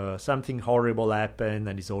there's something horrible happen,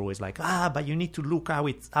 and it's always like, but you need to look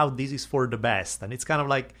how this is for the best, and it's kind of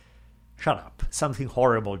like, shut up, something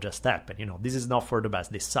horrible just happened. This is not for the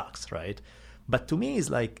best. This sucks, right? But to me, it's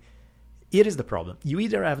like, here is the problem. You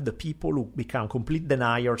either have the people who become complete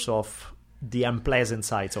deniers of the unpleasant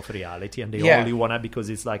sides of reality, and they only want to, because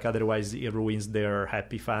it's like otherwise it ruins their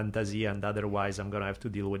happy fantasy, and otherwise I'm going to have to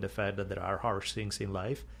deal with the fact that there are harsh things in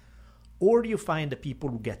life. Or you find the people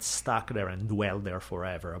who get stuck there and dwell there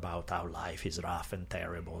forever about how life is rough and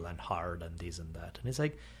terrible and hard and this and that. And it's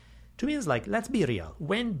like, to me, it's like, let's be real.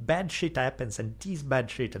 When bad shit happens, and this bad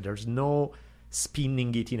shit, and there's no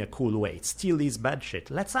spinning it in a cool way, it still is bad shit,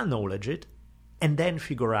 let's acknowledge it and then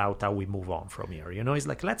figure out how we move on from here. It's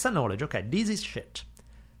like, let's acknowledge, okay, this is shit.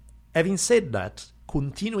 Having said that,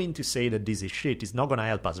 continuing to say that this is shit is not going to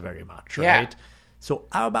help us very much, right? So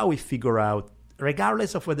how about we figure out,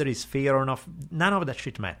 regardless of whether it's fair or not, none of that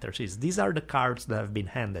shit matters. These are the cards that have been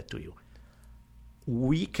handed to you.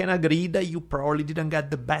 We can agree that you probably didn't get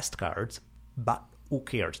the best cards, but who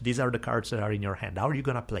cares? These are the cards that are in your hand. How are you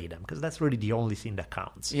going to play them? Because that's really the only thing that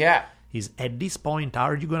counts. Yeah. Is at this point,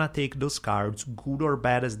 are you going to take those cards, good or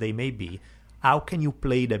bad as they may be? How can you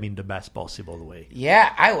play them in the best possible way?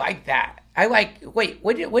 Yeah, I like that.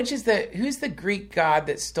 Who's the Greek god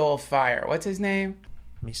that stole fire? What's his name?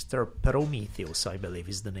 Mr. Prometheus, I believe,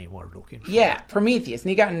 is the name we're looking for. Yeah, Prometheus. And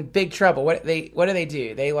he got in big trouble. What do they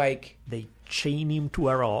do? They chain him to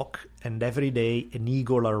a rock, and every day an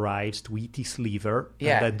eagle arrives to eat his liver.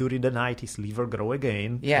 Yeah. And then during the night, his liver grow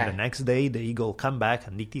again. Yeah. And the next day, the eagle come back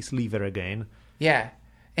and eat his liver again. Yeah.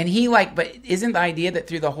 And he but isn't the idea that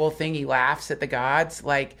through the whole thing he laughs at the gods?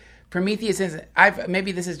 Like, Prometheus isn't.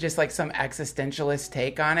 Maybe this is just like some existentialist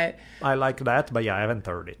take on it. I like that, but I haven't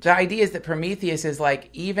heard it. The idea is that Prometheus is like,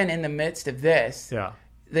 even in the midst of this,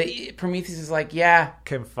 the Prometheus is like, yeah,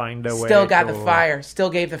 Can find a way. still got to... the fire, still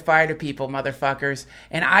gave the fire to people, motherfuckers.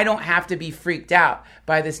 And I don't have to be freaked out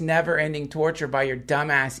by this never-ending torture by your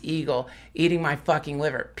dumbass eagle eating my fucking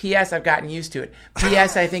liver. P.S. I've gotten used to it.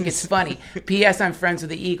 P.S. I think it's funny. P.S. I'm friends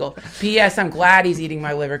with the eagle. P.S. I'm glad he's eating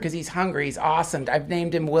my liver because he's hungry. He's awesome. I've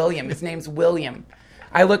named him William. His name's William.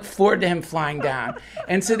 I look forward to him flying down.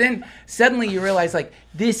 And so then suddenly you realize, like,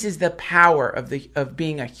 this is the power of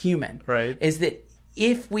being a human. Right. Is that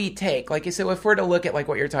if we take, like, so if we're to look at, like,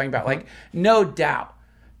 what you're talking about, like, no doubt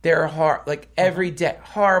there are, like, every day,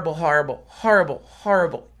 horrible,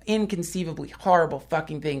 inconceivably horrible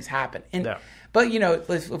fucking things happen. And, Yeah. But, you know,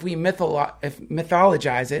 if we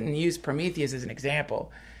mythologize it and use Prometheus as an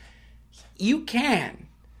example, you can,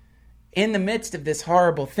 in the midst of this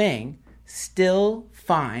horrible thing, still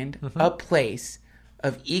find a place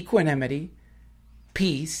of equanimity,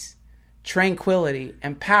 peace, tranquility,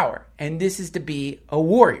 and power. And this is to be a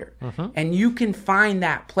warrior. And you can find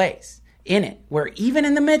that place in it where even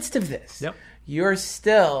in the midst of this, you're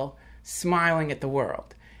still smiling at the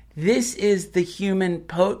world. This is the human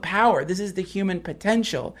power. This is the human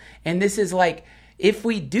potential. And this is like, if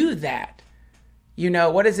we do that, you know,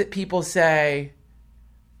 what is it people say?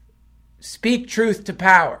 Speak truth to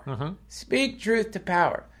power. Speak truth to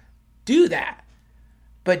power. Do that.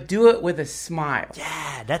 But do it with a smile.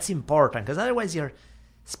 Yeah, that's important, because otherwise you're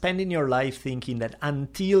spending your life thinking that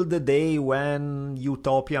until the day when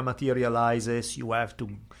utopia materializes, you have to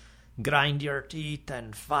grind your teeth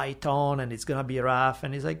and fight on, and it's going to be rough.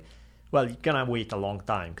 And it's like, well, you're going to wait a long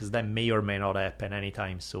time, because that may or may not happen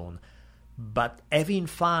anytime soon. But having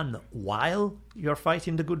fun while you're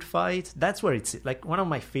fighting the good fight, that's where it's like one of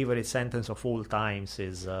my favorite sentences of all times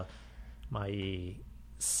is my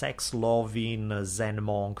sex-loving Zen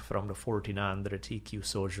monk from the 1400s, E.Q.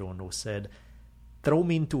 Sojun, who said, "Throw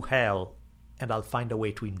me into hell and I'll find a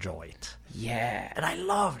way to enjoy it." Yeah. And I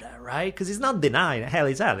love that, right? Because it's not denying hell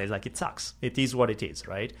is hell. It's like, it sucks. It is what it is,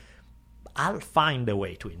 right? I'll find a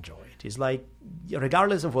way to enjoy it. It's like,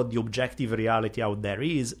 regardless of what the objective reality out there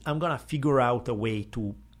is, I'm going to figure out a way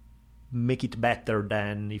to make it better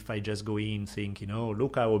than if I just go in thinking, oh,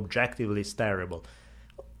 look how objectively it's terrible.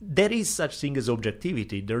 There is such thing as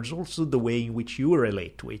objectivity. There's also the way in which you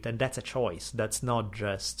relate to it, and that's a choice. That's not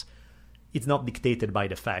just... It's not dictated by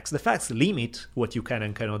the facts. The facts limit what you can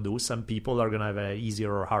and cannot do. Some people are going to have an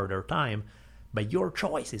easier or harder time, but your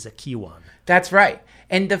choice is a key one. That's right.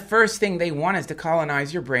 And the first thing they want is to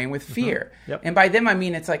colonize your brain with fear. Yep. And by them, I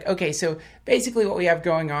mean, it's like, okay, so basically what we have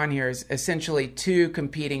going on here is essentially two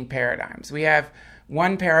competing paradigms. We have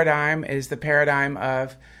one paradigm is the paradigm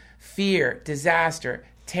of fear, disaster,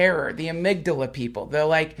 terror, the amygdala people. They're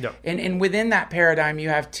like, and within that paradigm, you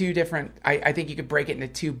have two different, I think you could break it into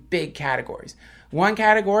two big categories. One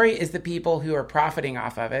category is the people who are profiting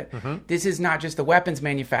off of it. This is not just the weapons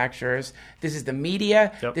manufacturers. This is the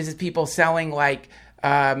media. This is people selling like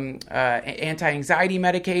anti-anxiety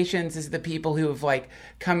medications. This is the people who have like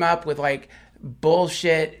come up with like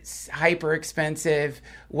bullshit, hyper expensive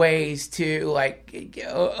ways to like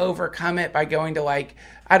overcome it by going to like,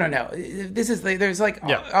 I don't know. This is there's like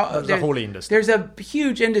there's a whole industry. There's a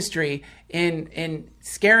huge industry in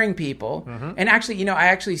scaring people. And actually, you know,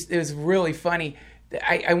 it was really funny.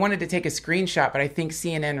 I wanted to take a screenshot, but I think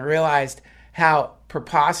CNN realized how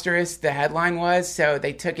preposterous the headline was, so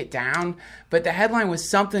they took it down. But the headline was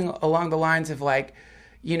something along the lines of like,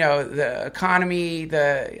 you know, the economy,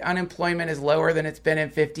 the unemployment is lower than it's been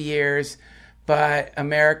in 50 years, but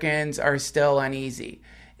Americans are still uneasy.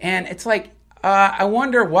 And it's like, I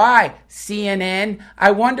wonder why, CNN.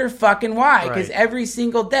 I wonder fucking why. Because every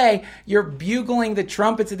single day you're bugling the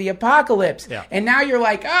trumpets of the apocalypse. And now you're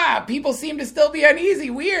like, people seem to still be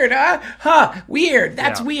uneasy. Weird, huh? Weird.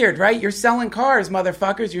 That's weird, right? You're selling cars,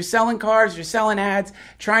 motherfuckers. You're selling cars. You're selling ads,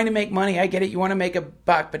 trying to make money. I get it. You want to make a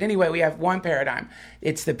buck. But anyway, we have one paradigm.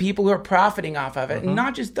 It's the people who are profiting off of it. And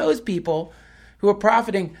not just those people who are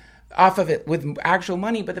profiting off of it with actual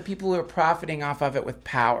money, but the people who are profiting off of it with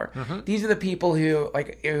power. These are the people who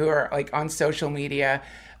are like on social media,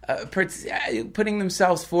 putting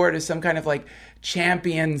themselves forward as some kind of like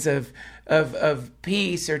champions of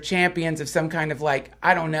peace, or champions of some kind of like,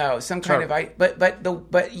 I don't know, some kind of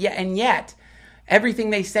but yet everything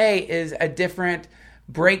they say is a different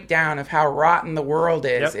breakdown of how rotten the world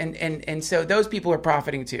is. And so those people are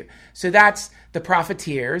profiting too. So that's the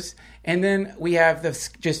profiteers. And then we have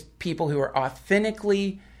just people who are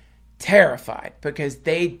authentically terrified because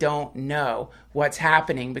they don't know what's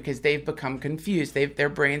happening, because they've become confused. Their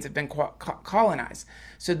brains have been colonized.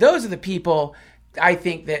 So those are the people I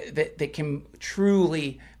think that can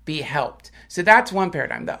truly be helped. So that's one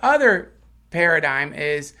paradigm. The other paradigm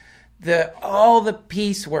is all the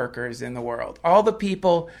peace workers in the world, all the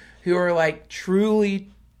people who are like truly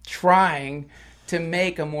trying to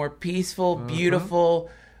make a more peaceful, beautiful,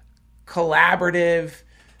 collaborative,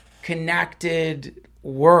 connected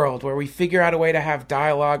world where we figure out a way to have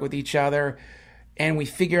dialogue with each other, and we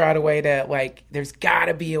figure out a way to, like, there's got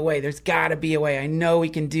to be a way. I know we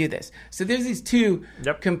can do this. So there's these two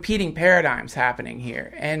competing paradigms happening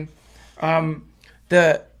here. And I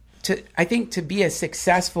think to be a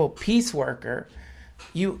successful peace worker,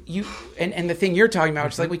 and the thing you're talking about,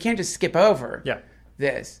 which is like, we can't just skip over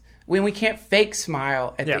this. When we can't fake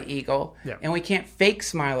smile at the eagle, and we can't fake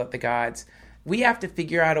smile at the gods, we have to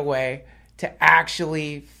figure out a way to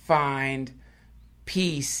actually find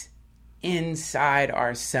peace inside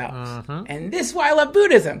ourselves. And this is why I love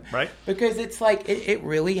Buddhism. Right. Because it's like, it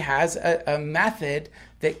really has a method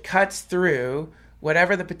that cuts through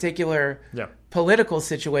whatever the particular political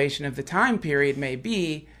situation of the time period may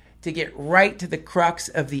be, to get right to the crux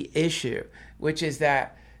of the issue, which is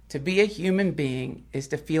that to be a human being is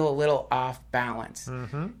to feel a little off balance,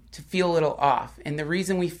 to feel a little off. And the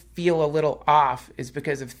reason we feel a little off is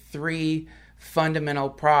because of three fundamental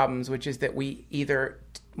problems, which is that we either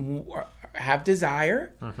have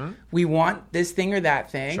desire, we want this thing or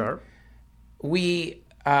that thing, we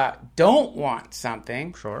don't want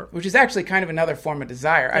something, which is actually kind of another form of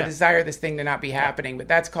desire. I desire this thing to not be happening, but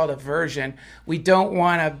that's called aversion. We don't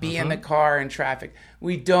want to be in the car in traffic.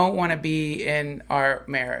 We don't want to be in our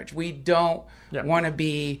marriage. We don't want to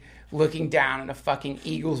be looking down at a fucking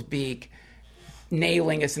eagle's beak,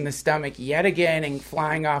 nailing us in the stomach yet again and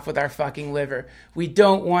flying off with our fucking liver. We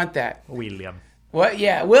don't want that. William. What?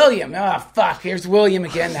 Yeah, William. Oh, fuck. Here's William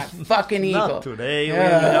again, that fucking eagle. Not today,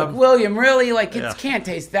 William. William, really? Like, it can't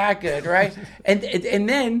taste that good, right? and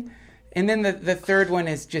then the third one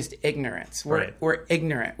is just ignorance. We're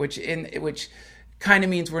ignorant, which kind of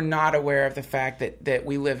means we're not aware of the fact that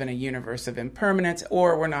we live in a universe of impermanence,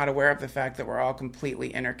 or we're not aware of the fact that we're all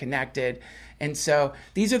completely interconnected. And so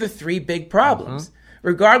these are the three big problems.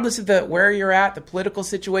 Regardless of where you're at, the political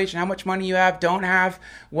situation, how much money you have, don't have,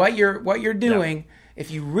 what you're doing, if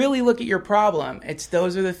you really look at your problem,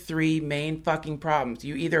 those are the three main fucking problems.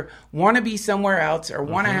 You either want to be somewhere else, or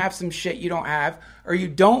want to have some shit you don't have, or you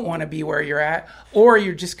don't want to be where you're at, or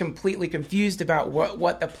you're just completely confused about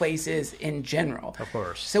what the place is in general. Of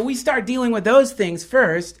course. So we start dealing with those things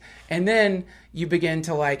first, and then you begin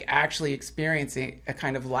to like actually experiencing a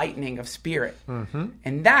kind of lightening of spirit.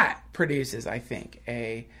 And that produces, I think,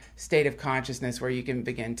 a state of consciousness where you can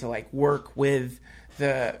begin to like work with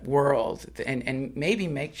the world and maybe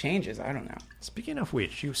make changes. I don't know. Speaking of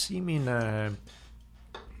which, you seem on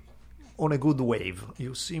a good wave.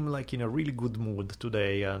 You seem like in a really good mood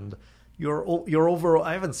today, and your overall,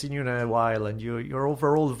 I haven't seen you in a while, and your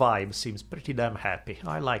overall vibe seems pretty damn happy.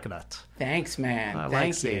 I like that. Thanks, man. I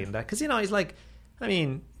like seeing that, because it's like, I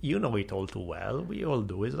mean, you know it all too well. We all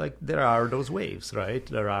do. It's like there are those waves, right?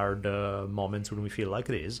 There are the moments when we feel like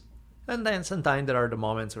this, and then sometimes there are the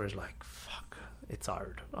moments where it's like, fuck, it's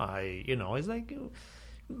hard. It's like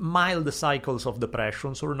mild cycles of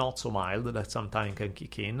depressions, or not so mild, that sometimes can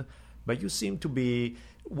kick in. But you seem to be.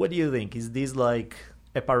 What do you think? Is this like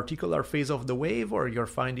a particular phase of the wave, or you're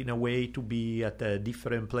finding a way to be at a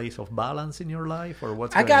different place of balance in your life, or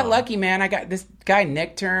what's going on? I got lucky, man. I got this guy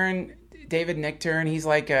David Nickturn. He's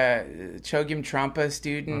like a Chogyam Trungpa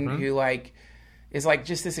student who like is like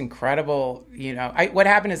just this incredible, what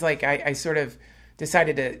happened is like I sort of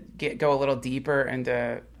decided to go a little deeper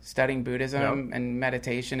into studying Buddhism and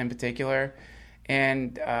meditation in particular.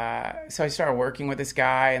 And so I started working with this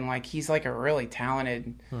guy, and like he's like a really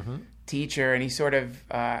talented teacher, and he sort of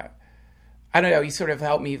he sort of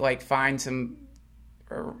helped me like find some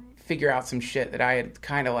or figure out some shit that I had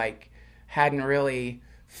kind of like hadn't really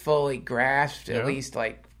fully grasped, at least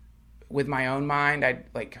like with my own mind. I'd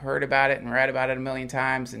like heard about it and read about it a million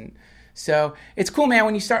times. And so it's cool, man,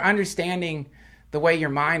 when you start understanding the way your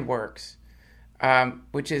mind works,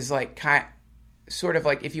 which is like sort of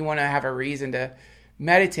like if you want to have a reason to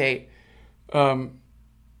meditate, I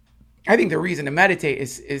think the reason to meditate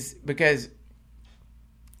is because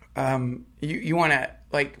you want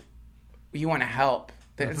to help.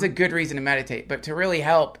 That's a good reason to meditate. But to really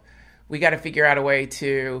help, we got to figure out a way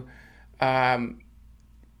to, as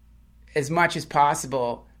much as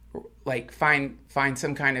possible, like find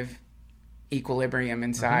some kind of equilibrium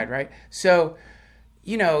inside, right? So,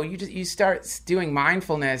 you start doing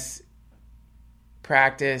mindfulness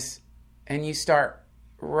practice, and you start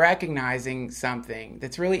recognizing something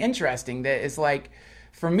that's really interesting. That is like,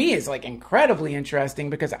 for me, is like incredibly interesting,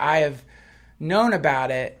 because I have known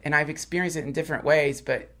about it and I've experienced it in different ways,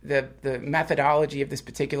 but the methodology of this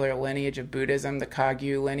particular lineage of Buddhism, the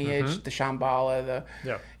Kagyu lineage, the Shambhala,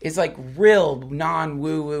 is like real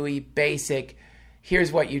non-woo-woo-y, basic.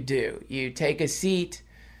 Here's what you do. You take a seat,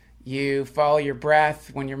 you follow your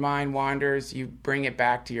breath. When your mind wanders, you bring it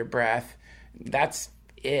back to your breath. That's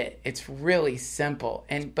it. It's really simple.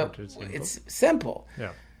 It's simple.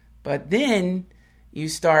 Yeah. But then you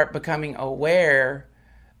start becoming aware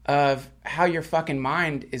of how your fucking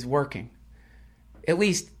mind is working. At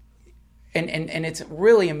least, and it's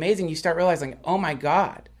really amazing. You start realizing, oh my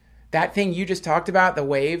God, that thing you just talked about, the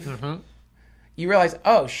wave, you realize,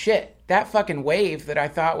 oh shit, that fucking wave that I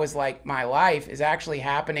thought was like my life is actually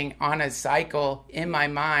happening on a cycle in my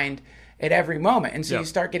mind at every moment. And so you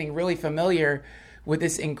start getting really familiar with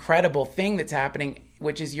this incredible thing that's happening,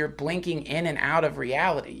 which is you're blinking in and out of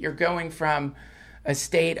reality. You're going from a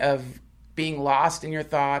state of being lost in your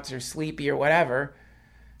thoughts or sleepy or whatever,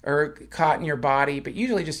 or caught in your body, but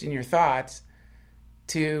usually just in your thoughts,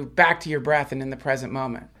 to back to your breath and in the present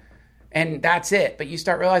moment. And that's it. But you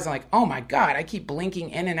start realizing, like, oh my God, I keep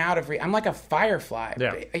blinking in and out of I'm like a firefly.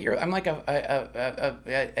 Yeah. I'm like an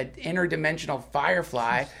interdimensional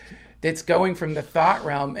firefly that's going from the thought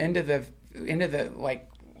realm into the like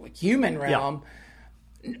human realm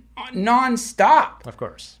non-stop. Of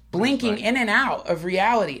course. Blinking in and out of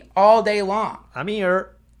reality all day long. I'm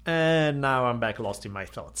here, and now I'm back lost in my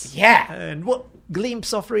thoughts. Yeah. And what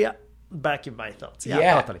glimpse of back in my thoughts.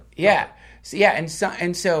 Yeah, totally. Yeah. And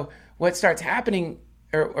so what starts happening,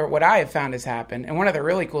 or what I have found has happened, and one of the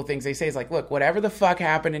really cool things they say is like, look, whatever the fuck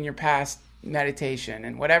happened in your past meditation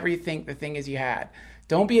and whatever you think the thing is you had,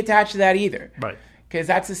 don't be attached to that either. Right. Because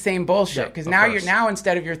that's the same bullshit. Because now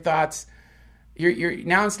instead of your thoughts, you're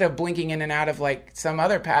now, instead of blinking in and out of like some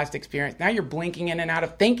other past experience, now you're blinking in and out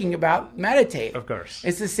of thinking about meditating. Of course.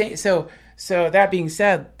 It's the same. So that being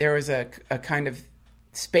said, there is a kind of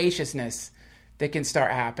spaciousness that can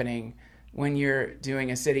start happening when you're doing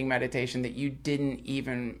a sitting meditation that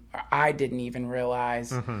I didn't even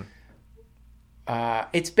realize.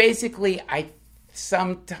 It's basically,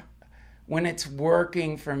 when it's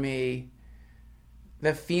working for me,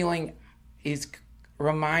 the feeling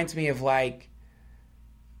reminds me of like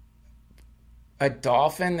a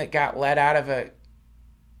dolphin that got let out of a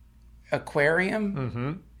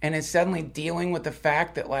aquarium and is suddenly dealing with the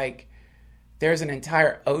fact that like there's an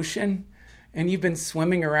entire ocean and you've been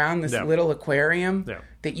swimming around this little aquarium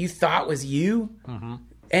that you thought was you.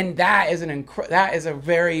 And that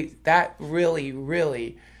really,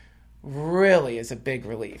 really, really is a big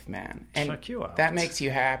relief, man. And check you out. That makes you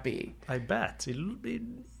happy. I bet.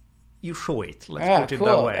 You show it. Let's put it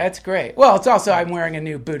that way. That's great. Well, it's also I'm wearing a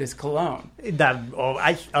new Buddhist cologne.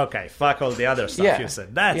 Okay, fuck all the other stuff you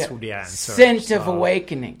said. That's the answer. Scent of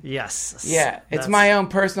Awakening. Yes. Yeah, it's my own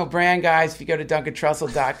personal brand, guys. If you go to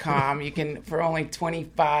DuncanTrussell.com, you can, for only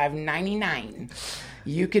 $25.99,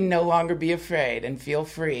 you can no longer be afraid and feel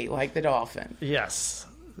free like the dolphin. Yes.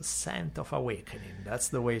 Scent of Awakening. That's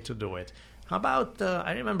the way to do it. How about,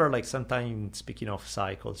 I remember like sometime, speaking of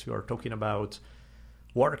cycles, you were talking about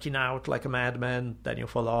working out like a madman, then you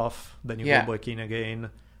fall off, then you go back in again.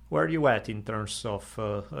 Where are you at in terms of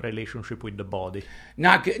relationship with the body?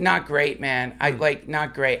 Not great, man.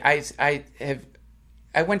 Not great. I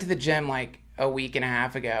went to the gym like a week and a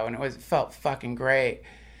half ago, and it felt fucking great.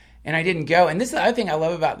 And I didn't go. And this is the other thing I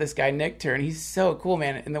love about this guy, Nick Turn. He's so cool,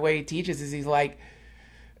 man. And the way he teaches is he's like,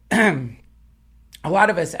 a lot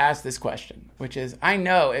of us ask this question, which is, I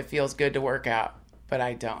know it feels good to work out, but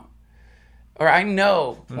I don't. Or I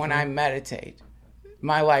know when I meditate,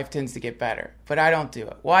 my life tends to get better, but I don't do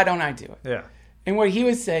it. Why don't I do it? Yeah. And what he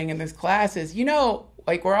was saying in this class is,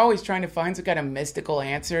 like we're always trying to find some kind of mystical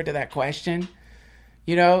answer to that question,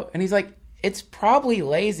 And he's like, it's probably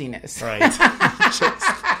laziness. Right.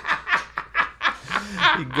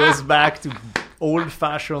 It goes back to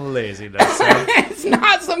old-fashioned laziness. It's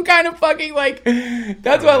not some kind of fucking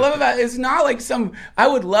that's what I love about it. It's not like I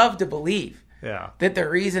would love to believe that the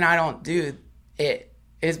reason I don't do it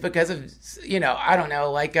is because of, I don't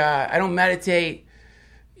know, I don't meditate.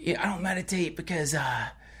 I don't meditate because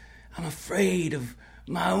I'm afraid of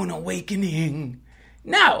my own awakening.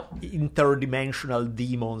 No. Interdimensional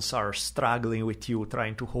demons are struggling with you,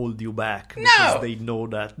 trying to hold you back. Because they know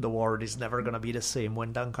that the world is never going to be the same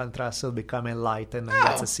when Duncan Trussell become enlightened and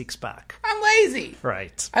gets a six-pack. I'm lazy.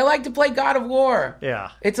 Right. I like to play God of War. Yeah.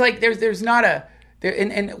 It's like there's not a...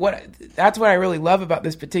 that's what I really love about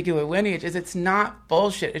this particular lineage is it's not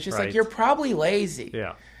bullshit. It's just like, you're probably lazy.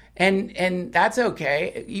 Yeah. And that's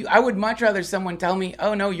okay. I would much rather someone tell me,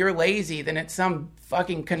 oh, no, you're lazy than it's some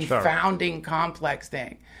fucking confounding complex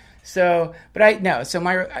thing. So, but I no. So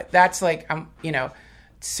that's like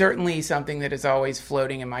certainly something that is always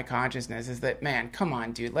floating in my consciousness is that, man, come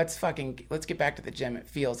on, dude, let's get back to the gym. It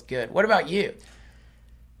feels good. What about you?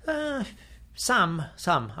 Some.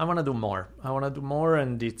 I want to do more.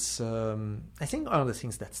 And it's, I think one of the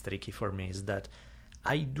things that's tricky for me is that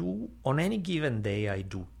on any given day, I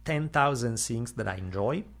do 10,000 things that I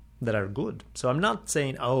enjoy, that are good. So I'm not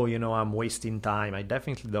saying, I'm wasting time. I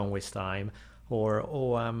definitely don't waste time. Or,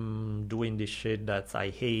 I'm doing this shit that I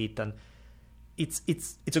hate. And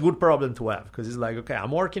it's a good problem to have, because it's like, okay,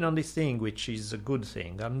 I'm working on this thing, which is a good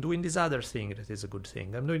thing. I'm doing this other thing that is a good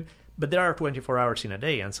thing. But there are 24 hours in a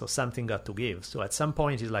day, and so something got to give. So at some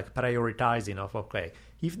point, it's like prioritizing of, okay,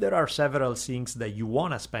 if there are several things that you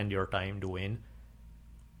want to spend your time doing,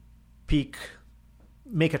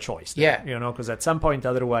 make a choice. Yeah. Because at some point,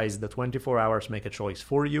 otherwise, the 24 hours make a choice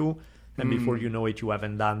for you. And before you know it, you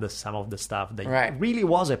haven't done some of the stuff that really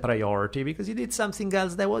was a priority, because you did something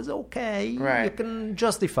else that was okay. Right. You can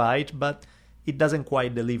justify it, but it doesn't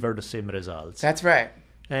quite deliver the same results. That's right.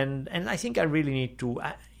 And I think I really need to...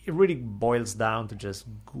 It really boils down to just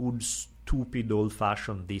good, stupid,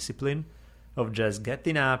 old-fashioned discipline of just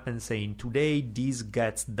getting up and saying, today this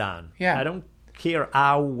gets done. Yeah. I don't care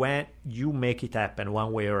when you make it happen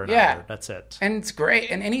one way or another. Yeah. That's it. And it's great.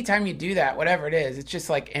 And anytime you do that, whatever it is, it's just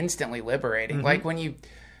like instantly liberating. Mm-hmm. Like when you,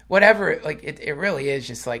 whatever, like it really is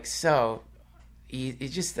just like so easy.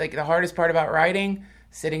 It's just like the hardest part about writing,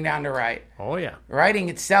 sitting down to write. Oh, yeah. Writing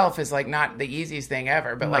itself is like not the easiest thing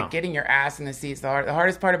ever, but like getting your ass in the seats, the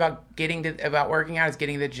hardest part about about working out is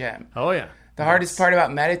getting to the gym. Oh, yeah. The hardest part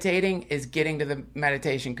about meditating is getting to the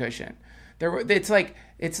meditation cushion. It's like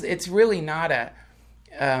it's really not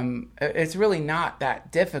it's really not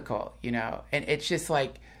that difficult, and it's just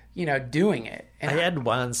like doing it. And I had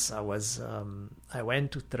once I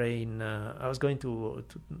went to train. I was going to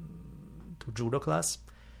judo class,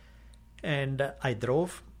 and I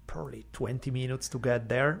drove probably 20 minutes to get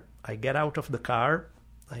there. I get out of the car.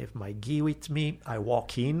 I have my gi with me. I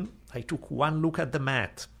walk in. I took one look at the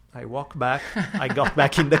mat. I walk back. I got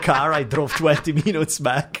back in the car. I drove 20 minutes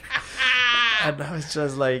back. And I was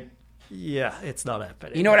just like, yeah, it's not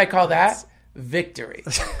happening. You know what I call that? Victory.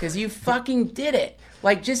 Because you fucking did it.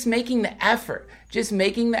 Like just making the effort. Just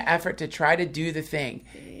making the effort to try to do the thing.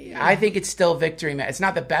 I think it's still victory, man. It's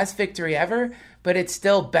not the best victory ever, but it's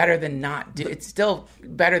still better than not do. It's still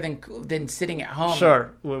better than sitting at home.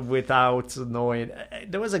 Sure, without knowing.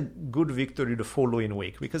 There was a good victory the following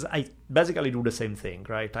week, because I basically do the same thing,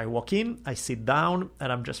 right? I walk in, I sit down,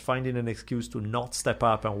 and I'm just finding an excuse to not step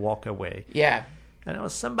up and walk away. Yeah. And there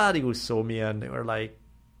was somebody who saw me, and they were like,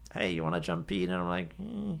 hey, you want to jump in? And I'm like,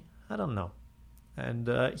 I don't know.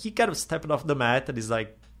 And he kind of stepped off the mat, and he's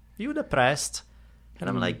like, you depressed? And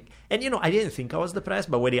I'm like, and I didn't think I was depressed,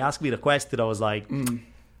 but when he asked me the question, I was like,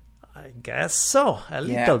 I guess so, a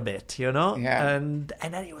little bit, Yeah. And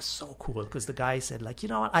then it was so cool, because the guy said, like,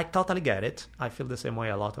 what, I totally get it. I feel the same way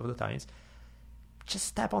a lot of the times. Just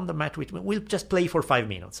step on the mat with me. We'll just play for 5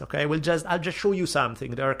 minutes, okay? I'll just show you something.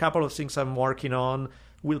 There are a couple of things I'm working on.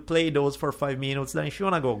 We'll play those for 5 minutes. Then if you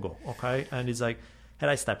want to go, okay? And he's like, and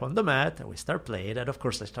I step on the mat, and we start playing, and of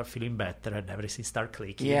course I start feeling better, and everything start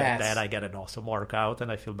clicking, Yes. and then I get an awesome workout,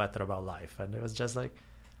 and I feel better about life. And it was just like,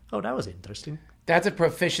 oh, that was interesting. That's a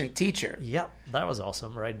proficient teacher. Yeah, that was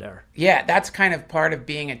awesome right there. Yeah, that's kind of part of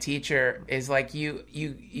being a teacher, is like you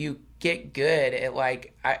get good at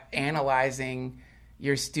like analyzing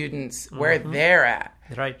your students where they're at.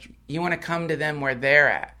 Right. You want to come to them where they're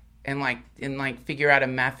at. And figure out a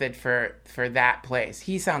method for that place.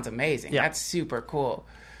 He sounds amazing. Yeah. That's super cool.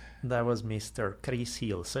 That was Mr. Chris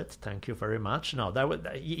Hillset. Thank you very much. No,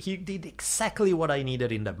 he did exactly what I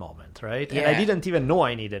needed in that moment, right? Yeah. And I didn't even know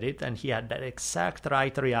I needed it, and he had that exact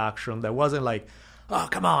right reaction. That wasn't like, oh,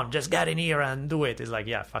 come on, just get in here and do it. It's like,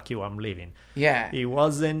 yeah, fuck you, I'm leaving. Yeah. He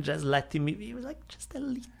wasn't just letting me. He was like just a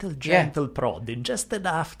little gentle prodding, just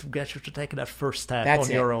enough to get you to take that first step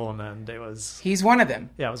your own. And it was. He's one of them.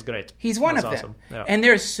 Yeah, it was great. He's one of awesome. them. Yeah. And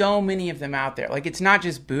there's so many of them out there. Like, it's not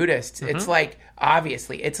just Buddhists. It's like,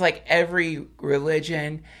 obviously, it's like every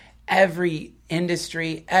religion, every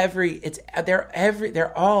industry,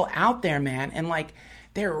 they're all out there, man. And like,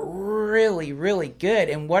 they're really, really good.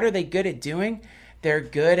 And what are they good at doing? They're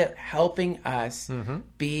good at helping us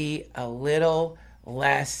be a little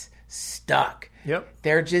less stuck. Yep.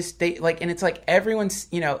 And it's like everyone's,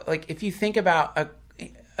 like if you think about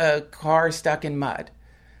a car stuck in mud,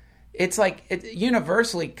 it's like it's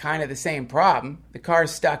universally kind of the same problem. The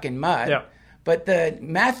car's stuck in mud. Yeah. But the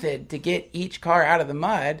method to get each car out of the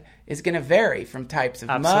mud is going to vary from types of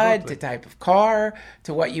mud Absolutely. to type of car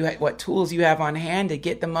to what tools you have on hand to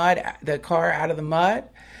get the car out of the mud.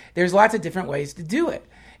 There's lots of different ways to do it.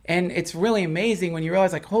 And it's really amazing when you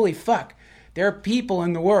realize, like, holy fuck, there are people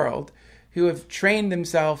in the world who have trained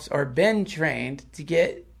themselves or been trained to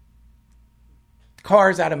get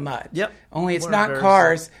cars out of mud. Yep. Only it's Where not there's-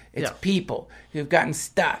 cars, it's Yeah. people who've gotten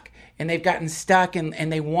stuck. And they've gotten stuck and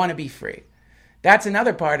they want to be free. That's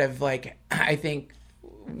another part of, like, I think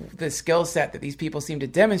the skill set that these people seem to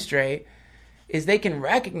demonstrate is they can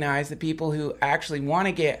recognize the people who actually want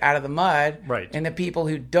to get out of the mud Right. and the people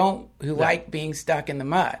who don't, who like being stuck in the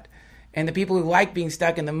mud. And the people who like being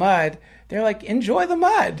stuck in the mud, they're like, enjoy the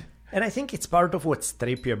mud. And I think it's part of what's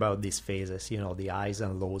trippy about these phases, the highs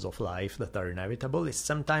and lows of life that are inevitable, is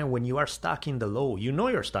sometimes when you are stuck in the low,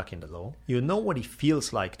 you're stuck in the low, you know what it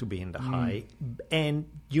feels like to be in the high, and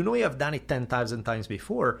you have done it 10,000 times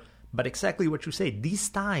before, but exactly what you say, this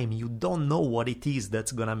time you don't know what it is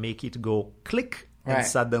that's going to make it go click, and Right.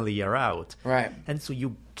 suddenly you're out. Right. And so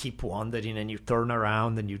you keep wandering and you turn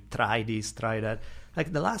around and you try this, try that.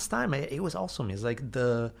 Like the last time, it was awesome. It's like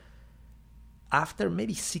after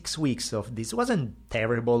maybe 6 weeks of this, it wasn't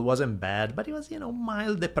terrible, it wasn't bad, but it was,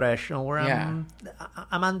 mild depression where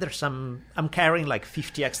I'm under I'm carrying like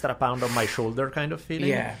 50 extra pounds on my shoulder kind of feeling.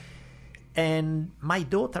 Yeah. And my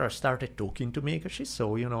daughter started talking to me because she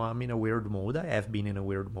saw, I'm in a weird mode. I have been in a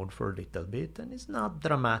weird mode for a little bit, and it's not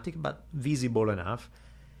dramatic, but visible enough.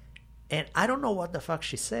 And I don't know what the fuck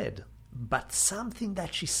she said, but something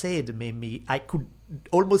that she said made I could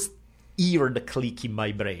almost hear the click in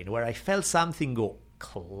my brain, where I felt something go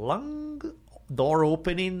clunk, door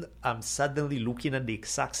opening. I'm suddenly looking at the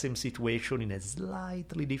exact same situation in a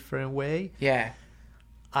slightly different way. Yeah.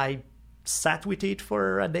 I sat with it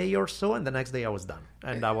for a day or so, and the next day I was done.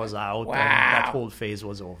 And I was out, Wow. and that whole phase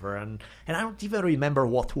was over. And I don't even remember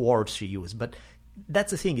what words she used, but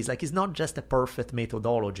that's the thing. It's like, it's not just a perfect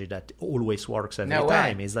methodology that always works every No way.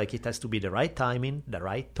 time. It's like it has to be the right timing, the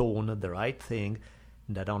right tone, the right thing,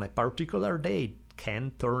 that on a particular day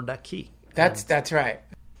can turn that key. That's right.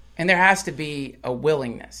 And there has to be a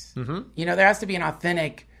willingness. Mm-hmm. There has to be an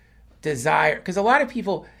authentic desire. Because a lot of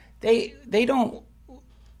people, they don't...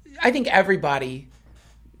 I think everybody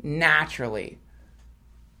naturally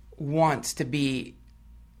wants to be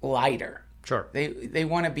lighter. Sure. They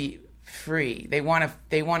want to be free. They want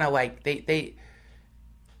to like they.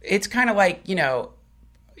 It's kind of like,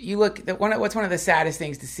 you look what's one of the saddest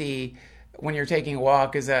things to see when you're taking a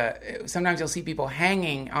walk is sometimes you'll see people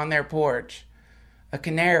hanging on their porch, a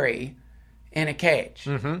canary in a cage.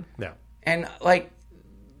 Mm-hmm. Yeah. And like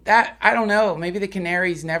that, I don't know, maybe the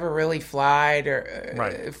canary's never really flied or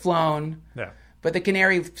Right. flown. Yeah. But the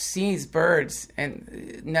canary sees birds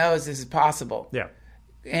and knows this is possible. Yeah.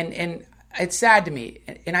 And it's sad to me.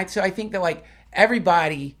 And so I think that, like,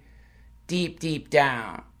 everybody deep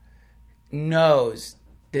down knows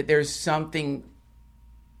that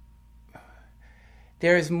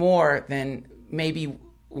there's more than maybe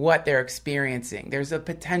what they're experiencing. There's a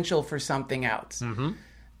potential for something else. Mm-hmm.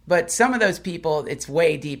 But some of those people, it's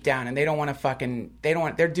way deep down, and they don't want to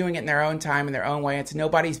they're doing it in their own time, in their own way. It's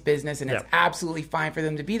nobody's business, and it's absolutely fine for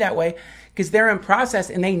them to be that way because they're in process,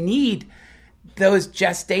 and they need those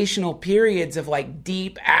gestational periods of, like,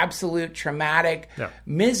 deep, absolute traumatic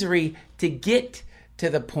misery to get to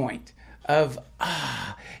the point of,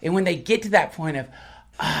 and when they get to that point of,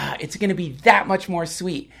 it's going to be that much more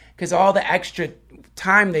sweet because all the extra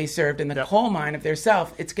time they served in the coal mine of their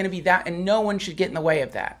self, it's going to be that, and no one should get in the way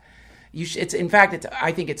of that.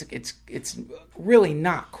 I think it's really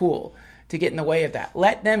not cool to get in the way of that.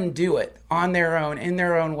 Let them do it on their own, in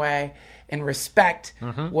their own way, and respect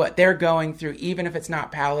what they're going through, even if it's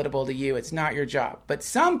not palatable to you. It's not your job. But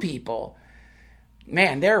some people,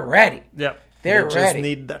 man, they're ready. Yeah. They're they ready. just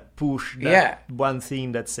need that push, that one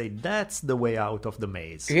thing that say, that's the way out of the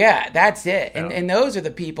maze. Yeah, that's it. Yeah. And those are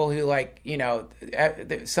the people who, like,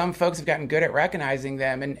 some folks have gotten good at recognizing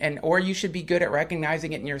them, and or you should be good at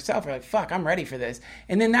recognizing it in yourself. You're like, fuck, I'm ready for this.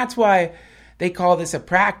 And then that's why they call this a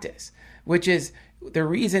practice, which is the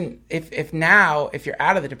reason if you're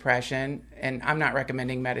out of the depression, and I'm not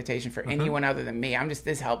recommending meditation for anyone other than me.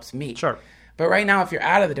 This helps me. Sure. But right now, if you're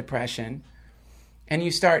out of the depression and you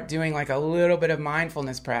start doing, like, a little bit of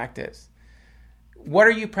mindfulness practice, what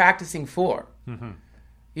are you practicing for? Mm-hmm.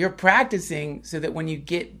 You're practicing so that when you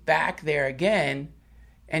get back there again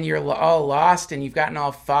and you're all lost and you've gotten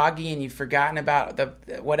all foggy and you've forgotten about the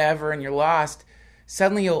whatever and you're lost,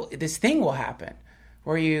 suddenly this thing will happen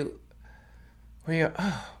where you're,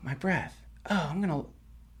 oh, my breath. Oh, I'm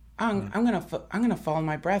gonna follow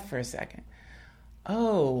my breath for a second.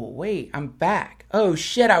 oh, wait, I'm back. Oh,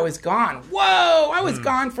 shit, I was gone. Whoa, I was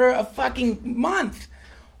gone for a fucking month.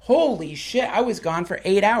 Holy shit, I was gone for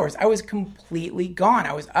 8 hours. I was completely gone.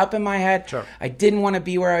 I was up in my head. Sure. I didn't want to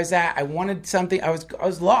be where I was at. I wanted something. I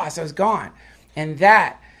was lost. I was gone. And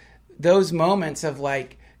those moments of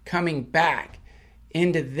like coming back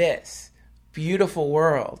into this beautiful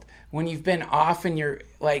world, when you've been off in your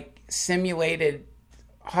like simulated,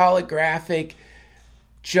 holographic,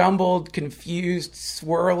 jumbled, confused,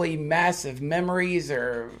 swirly mess of memories,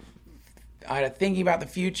 or thinking about the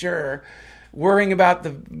future, or worrying about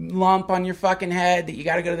the lump on your fucking head that you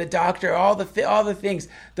got to go to the doctor, all the things.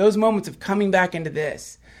 Those moments of coming back into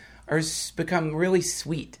this become really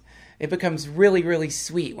sweet. It becomes really, really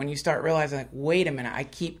sweet when you start realizing, like, wait a minute, I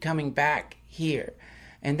keep coming back here.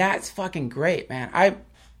 And that's fucking great, man.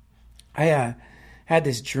 I had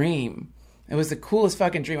this dream. It was the coolest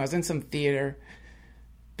fucking dream. I was in some theater,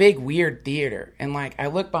 big weird theater, and like I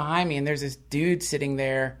look behind me and there's this dude sitting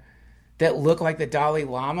there that looked like the Dalai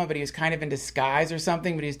Lama, but he was kind of in disguise or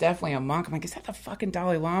something, but he was definitely a monk. I'm like, is that the fucking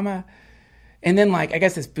Dalai Lama? And then like, I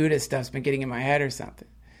guess this Buddhist stuff's been getting in my head or something.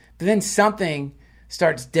 But then something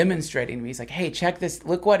starts demonstrating to me. He's like, hey, check this.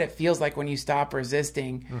 Look what it feels like when you stop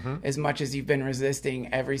resisting as much as you've been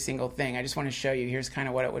resisting every single thing. I just want to show you. Here's kind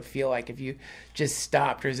of what it would feel like if you just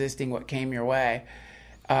stopped resisting what came your way.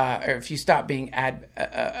 Or if you stopped being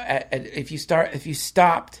if you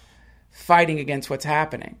stopped fighting against what's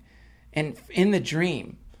happening. And in the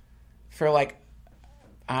dream, for like,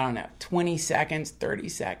 I don't know, 20 seconds, 30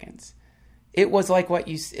 seconds, it was like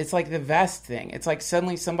it's like the vest thing. It's like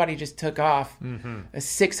suddenly somebody just took off a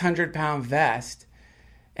 600-pound vest,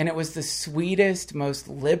 and it was the sweetest, most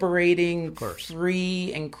liberating,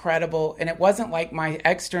 free, incredible. And it wasn't like my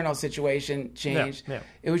external situation changed. Yeah.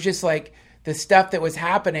 It was just like the stuff that was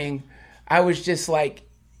happening, I was just like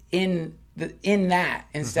in that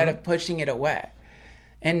instead of pushing it away.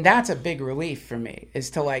 And that's a big relief for me,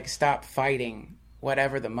 is to like stop fighting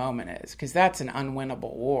whatever the moment is, because that's an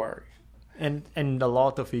unwinnable war. And a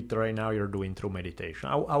lot of it right now you're doing through meditation.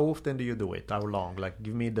 How often do you do it? How long? Like,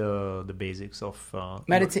 give me the basics of your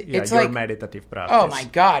meditative practice. Oh my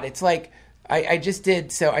God. It's like, I just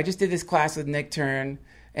did this class with Nick Turn,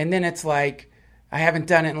 and then it's like, I haven't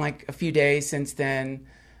done it in like a few days since then,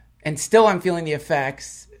 and still I'm feeling the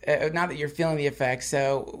effects. Not that you're feeling the effects.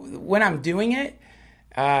 So when I'm doing it,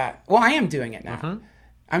 I am doing it now.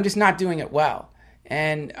 I'm just not doing it well.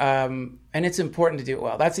 And it's important to do it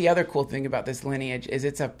well. That's the other cool thing about this lineage, is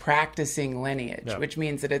it's a practicing lineage, which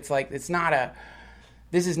means that it's like, this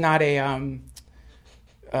is not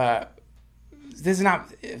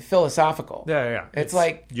philosophical. Yeah. It's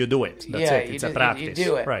like, you do it. That's it. It's a practice. You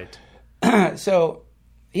do it. Right. So,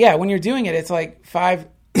 yeah, when you're doing it, it's like 5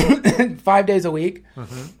 days a week,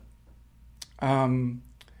 20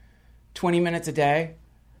 minutes a day.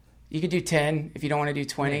 You could do 10 if you don't want to do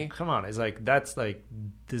 20. Come on, it's like, that's like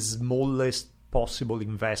the smallest possible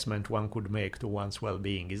investment one could make to one's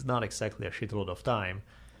well-being. It's not exactly a shitload of time.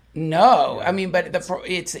 No, I mean, but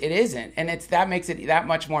it isn't, and that makes it that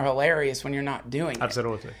much more hilarious when you're not doing it.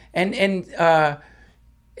 Absolutely.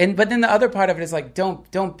 But then the other part of it is like,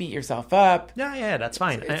 don't beat yourself up. Yeah, that's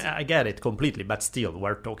fine. I get it completely, but still,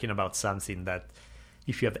 we're talking about something that,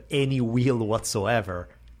 if you have any will whatsoever,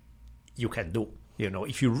 you can do. You know,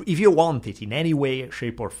 if you want it in any way,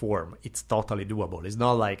 shape, or form, it's totally doable. It's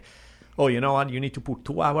not like, oh, you know what, you need to put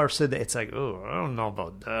 2 hours a day. It's like, oh, I don't know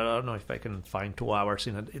about that. I don't know if I can find 2 hours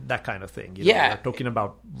in that kind of thing. You know, we're talking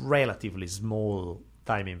about relatively small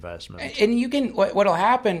time investment. And you can, what'll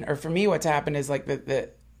happen, or for me, what's happened is like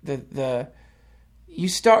you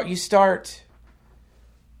start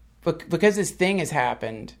because this thing has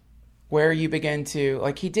happened where you begin to,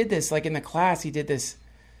 like, he did this, like in the class, he did this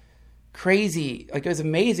crazy, like, it was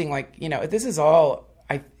amazing, like, you know, this is all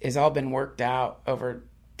has all been worked out over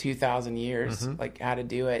 2,000 years, like how to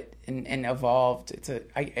do it and evolved.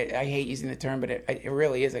 I hate using the term, but it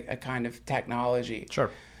really is a kind of technology.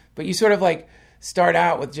 Sure. But you sort of like start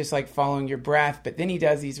out with just like following your breath, but then he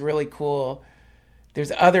does these really cool,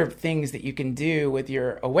 there's other things that you can do with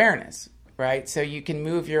your awareness, right? So you can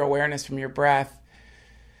move your awareness from your breath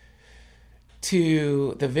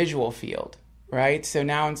to the visual field. Right? So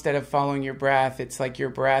now instead of following your breath, it's like your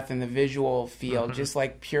breath and the visual field, just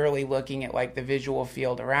like purely looking at like the visual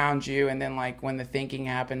field around you. And then like when the thinking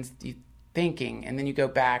happens, you thinking, and then you go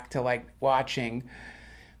back to like watching.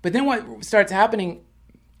 But then what starts happening,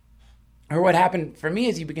 or what happened for me,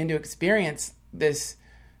 is you begin to experience this.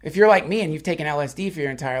 If you're like me and you've taken LSD for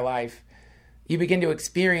your entire life, you begin to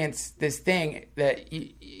experience this thing that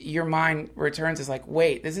your mind returns as like,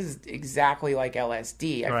 wait, this is exactly like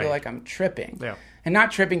LSD. I feel like I'm tripping. Yeah. And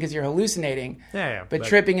not tripping because you're hallucinating, but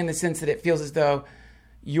tripping in the sense that it feels as though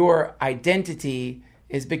your identity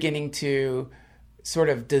is beginning to sort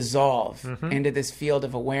of dissolve into this field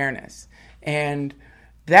of awareness. And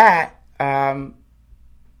that, I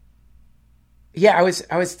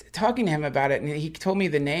was talking to him about it, and he told me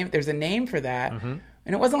the name. There's a name for that.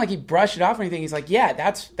 And it wasn't like he brushed it off or anything. He's like, yeah,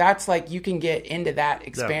 that's like you can get into that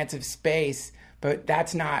expansive space, but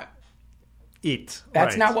that's not it.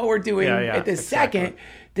 That's not what we're doing at this second.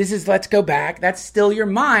 This is, let's go back. That's still your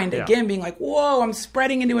mind again being like, whoa, I'm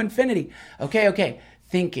spreading into infinity. Okay,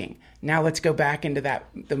 thinking. Now let's go back into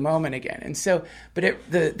the moment again. And so, but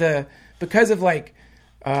because of like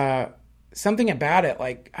something about it,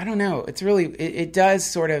 like, I don't know, it's really, it does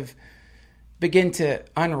sort of begin to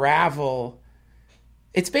unravel.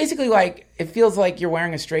 It's basically like, it feels like you're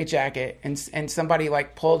wearing a straitjacket and somebody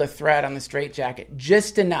like pulled a thread on the straitjacket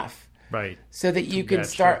just enough. Right. So that you can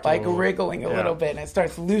start like wriggling a little bit, and it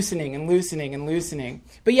starts loosening and loosening and loosening.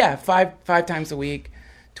 But yeah, five times a week,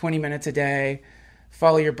 20 minutes a day,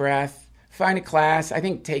 follow your breath, find a class. I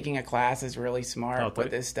think taking a class is really smart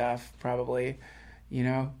with this stuff, probably, you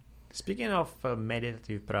know. Speaking of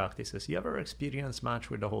meditative practices, you ever experienced much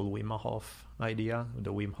with the whole Wim Hof idea,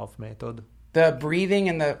 the Wim Hof method? The breathing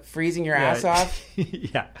and the freezing your ass off?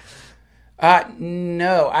 Yeah.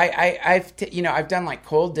 No, I've done like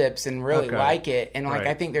cold dips and really like it. And like,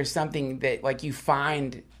 I think there's something that like you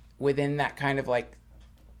find within that kind of like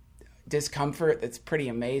discomfort that's pretty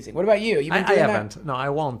amazing. What about you? You've been doing I haven't. No, I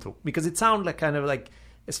want to, because it sounds like kind of like,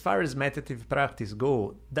 as far as meditative practice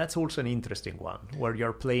go, that's also an interesting one where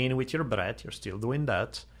you're playing with your breath. You're still doing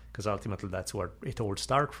that because ultimately that's where it all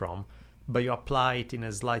starts from. But you apply it in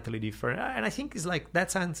a slightly different, and I think it's like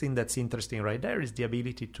that's something that's interesting right there, is the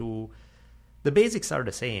ability to, the basics are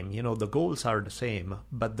the same, you know, the goals are the same,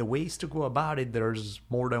 but the ways to go about it, there's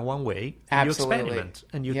more than one way. Absolutely. You experiment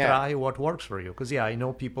and you try what works for you. Because I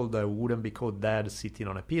know people that wouldn't be called dead sitting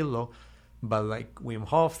on a pillow, but like Wim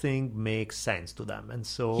Hof thing makes sense to them. And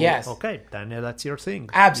so, okay, then that's your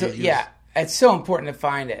thing. Absolutely, It's so important to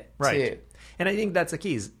find it, too. And I think that's the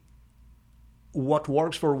key, is what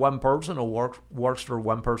works for one person or works for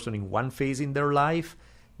one person in one phase in their life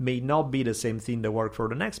may not be the same thing that works for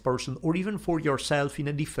the next person, or even for yourself in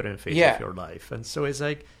a different phase of your life. And so it's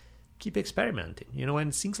like, keep experimenting, you know,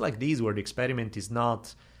 and things like these where the experiment is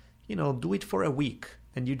not, you know, do it for a week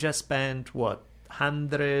and you just spend,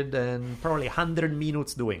 100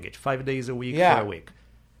 minutes doing it, 5 days a week for a week.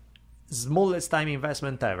 Smallest time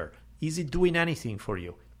investment ever. Is it doing anything for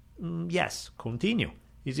you? Yes, continue.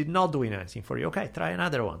 Is it not doing anything for you? Okay, try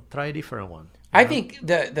another one. Try a different one. I think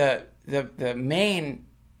the main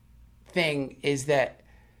thing is that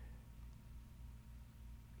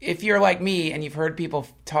if you're like me and you've heard people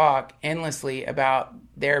talk endlessly about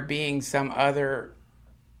there being some other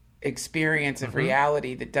experience of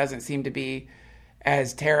reality that doesn't seem to be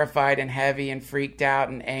as terrified and heavy and freaked out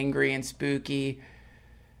and angry and spooky,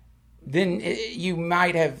 then you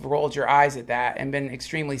might have rolled your eyes at that and been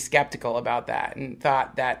extremely skeptical about that and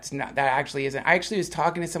thought that actually isn't. I actually was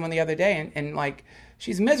talking to someone the other day and like,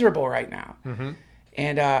 she's miserable right now.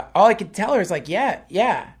 And all I could tell her is like, yeah,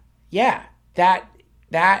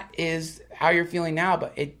 that is how you're feeling now,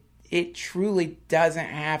 but it truly doesn't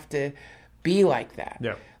have to be like that.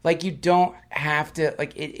 Yeah. Like, you don't have to,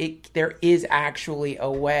 like, there is actually a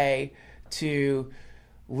way to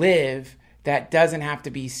live that doesn't have to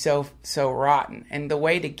be so rotten. And the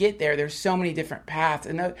way to get there, there's so many different paths.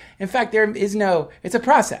 And in fact, it's a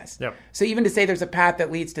process. Yep. So even to say there's a path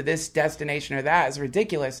that leads to this destination or that is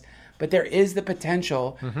ridiculous, but there is the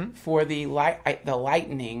potential for the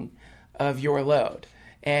lightening of your load.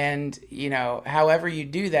 And, you know, however you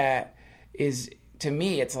do that is, to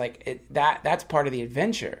me, it's like that's part of the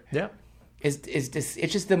adventure. Yeah. It's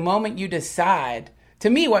just the moment you decide. To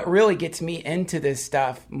me, what really gets me into this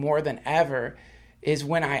stuff more than ever is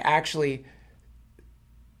when I actually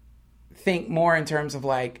think more in terms of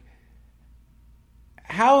like,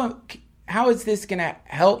 how is this going to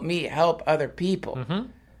help me help other people?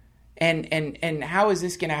 And how is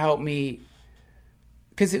this going to help me?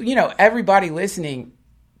 Because, you know, everybody listening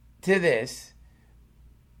to this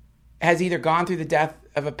has either gone through the death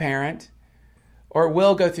of a parent or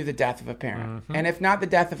will go through the death of a parent. And if not the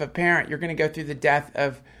death of a parent, you're going to go through the death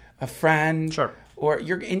of a friend. Sure. Or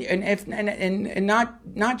you're and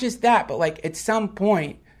not just that, but like at some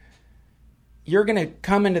point you're going to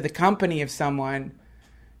come into the company of someone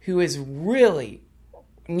who is really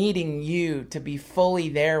needing you to be fully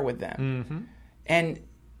there with them. And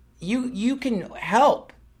you can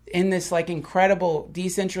help in this like incredible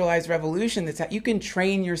decentralized revolution. You can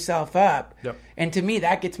train yourself up. Yep. And to me,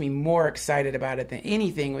 that gets me more excited about it than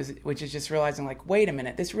anything, which is just realizing like, wait a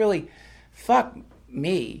minute, this really fuck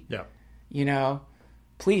me. Yeah. You know,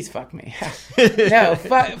 please fuck me. No,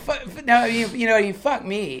 no, you know, you fuck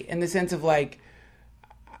me in the sense of like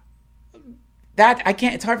that. I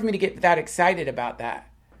can't. It's hard for me to get that excited about that.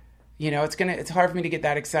 You know, it's hard for me to get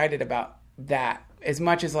that excited about that as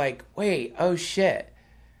much as like, wait, oh shit,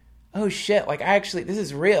 like this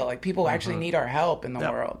is real. Like people actually need our help in the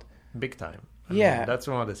world, big time. I Yeah. mean, that's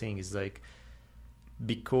one of the things. Is like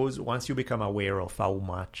because once you become aware of how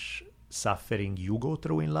much suffering you go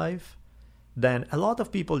through in life, then a lot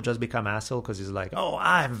of people just become asshole because it's like, oh,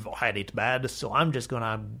 I've had it bad, so I'm just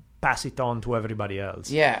gonna pass it on to everybody else.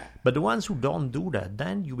 Yeah. But the ones who don't do that,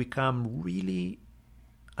 then you become really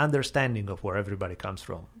understanding of where everybody comes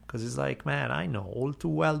from. Because it's like, man, I know all too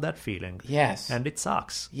well that feeling. Yes. And it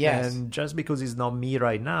sucks. Yes. And just because it's not me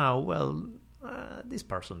right now, well, this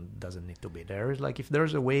person doesn't need to be there. It's like, if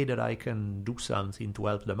there's a way that I can do something to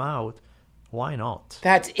help them out, why not?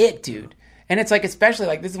 That's it, dude. And it's like, especially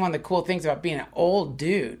like, this is one of the cool things about being an old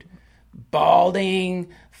dude. Balding,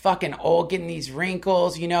 fucking old, getting these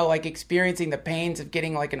wrinkles, you know, like experiencing the pains of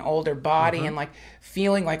getting like an older body and like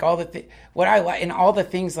feeling like all the what I like and all the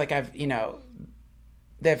things like I've, you know,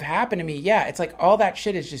 that have happened to me. Yeah, it's like all that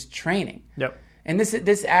shit is just training. Yep. And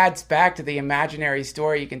this adds back to the imaginary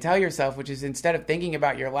story you can tell yourself, which is instead of thinking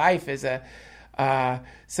about your life as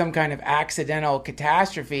some kind of accidental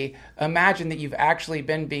catastrophe, imagine that you've actually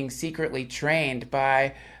been being secretly trained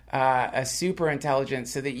by a super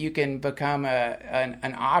intelligence so that you can become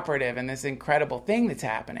an operative in this incredible thing that's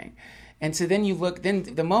happening. And so then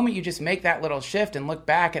the moment you just make that little shift and look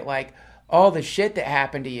back at like all the shit that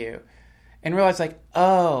happened to you and realize like,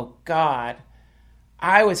 oh God,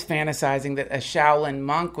 I was fantasizing that a Shaolin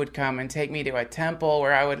monk would come and take me to a temple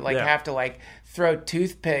where I would like have to like throw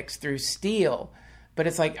toothpicks through steel. But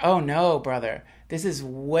it's like, oh no, brother, this is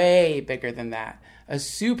way bigger than that. A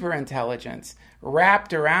super intelligence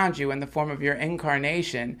wrapped around you in the form of your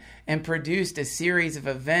incarnation and produced a series of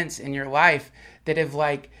events in your life that have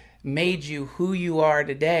like made you who you are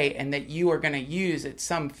today, and that you are going to use at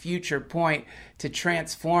some future point to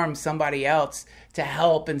transform somebody else, to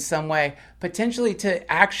help in some way, potentially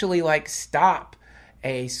to actually like stop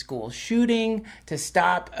a school shooting, to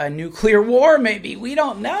stop a nuclear war maybe. We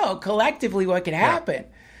don't know collectively what could happen.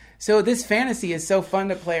 So this fantasy is so fun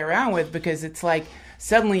to play around with because it's like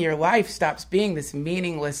suddenly your life stops being this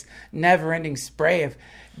meaningless, never-ending spray of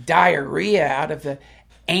diarrhea out of the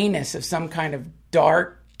anus of some kind of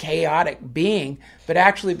dark, chaotic being, but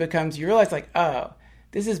actually becomes, you realize like, oh,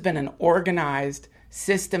 this has been an organized,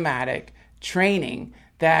 systematic training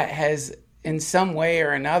that has in some way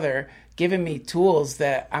or another given me tools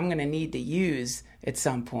that I'm going to need to use at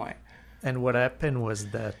some point. And what happened was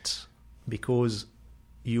that because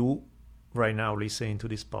you right now listening to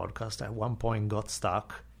this podcast at one point got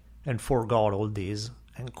stuck and forgot all this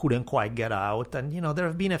and couldn't quite get out, and you know there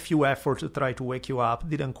have been a few efforts to try to wake you up,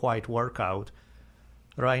 didn't quite work out.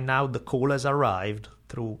 Right now the call has arrived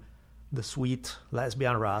through the sweet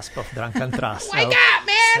lesbian rasp of Duncan Trussell. Wake up,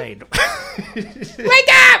 man! Wake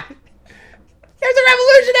up! There's a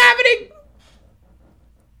revolution happening!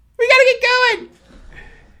 We gotta get going!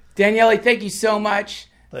 Daniele, thank you so much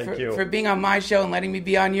for being on my show and letting me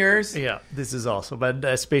be on yours. Yeah, this is awesome. But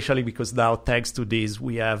especially because now, thanks to this,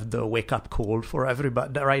 we have the wake-up call for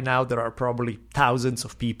everybody. Right now, there are probably thousands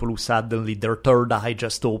of people who suddenly their third eye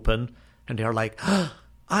just opened and they're like, oh,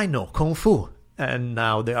 I know Kung Fu. And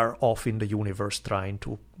now they are off in the universe trying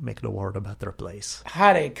to make the world a better place.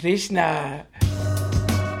 Hare Krishna.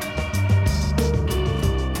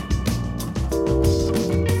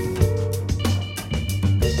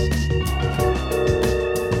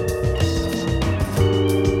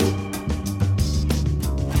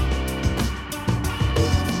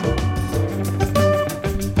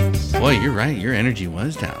 Boy, you're right. Your energy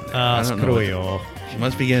was down there. Screw you. She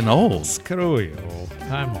must be getting old. Screw you.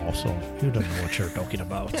 I'm awesome. You don't know what you're talking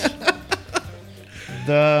about.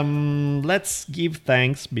 Let's give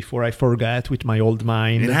thanks before I forget with my old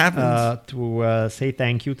mind. It happens. To say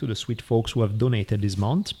thank you to the sweet folks who have donated this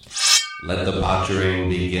month. Let the pottering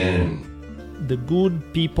begin. The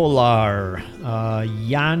good people are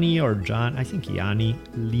Yanni or John, I think Yanni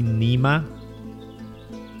Linima.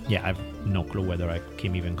 Yeah, I have no clue whether I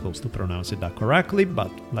came even close to pronounce it that correctly,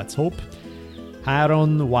 but let's hope.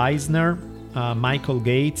 Aaron Weisner, Michael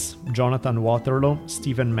Gates, Jonathan Waterloo,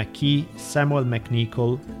 Stephen McKee, Samuel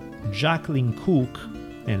McNichol, Jacqueline Cook,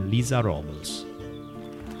 and Lisa Robles.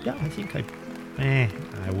 Yeah, I think I I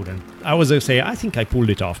wouldn't. I was going to say, I think I pulled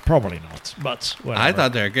it off. Probably not, but whatever. I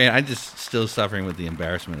thought they were great. I'm just still suffering with the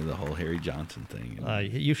embarrassment of the whole Harry Johnson thing.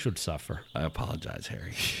 You should suffer. I apologize,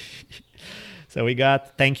 Harry. So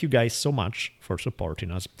thank you guys so much for supporting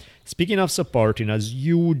us. Speaking of supporting us,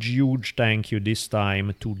 huge thank you this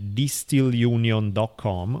time to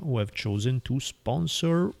DistillUnion.com, who have chosen to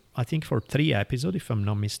sponsor, I think, for 3 episodes, if I'm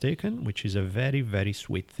not mistaken, which is a very, very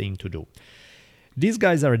sweet thing to do. These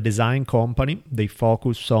guys are a design company. They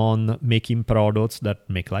focus on making products that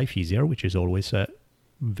make life easier, which is always a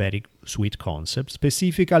very sweet concept.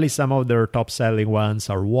 Specifically, some of their top-selling ones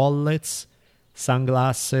are wallets,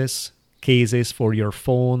 sunglasses, cases for your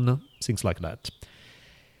phone, things like that.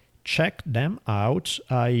 Check them out.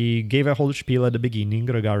 I gave a whole spiel at the beginning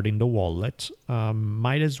regarding the wallet.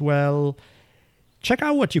 Might as well check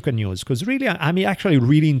out what you can use, because really, I'm actually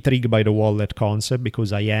really intrigued by the wallet concept,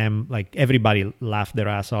 because I am, like, everybody laughed their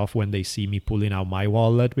ass off when they see me pulling out my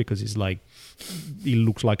wallet, because it's like, it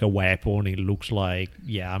looks like a weapon. It looks like,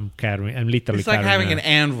 I'm literally It's like carrying having an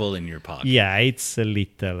anvil in your pocket. Yeah, it's a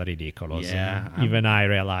little ridiculous. Yeah. Even I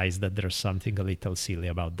realize that there's something a little silly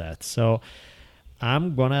about that. So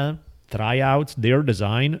I'm going to try out their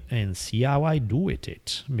design and see how I do with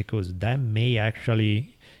it, because that may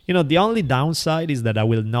actually... the only downside is that I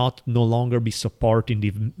will no longer be supporting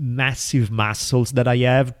the massive muscles that I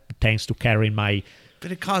have, thanks to carrying my...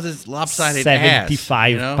 But it causes lopsided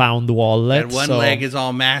 75-pound wallet. That one leg is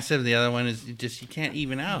all massive, the other one is just, you can't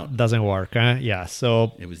even out. Doesn't work, huh? Yeah,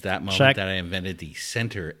 so... It was that moment that I invented the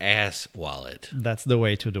center ass wallet. That's the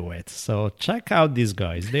way to do it. So check out these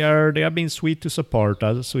guys. They have been sweet to support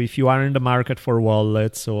us. So if you are in the market for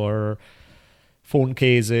wallets or phone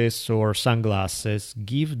cases or sunglasses,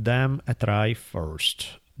 give them a try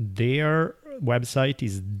first. Their website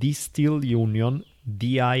is DistillUnion,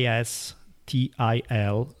 DISTIL,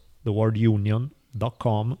 the word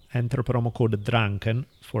union.com. Enter promo code DRUNKEN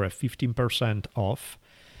for a 15% off.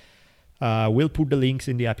 We'll put the links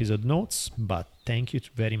in the episode notes, but thank you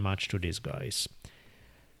very much to these guys.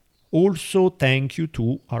 Also, thank you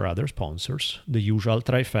to our other sponsors, the usual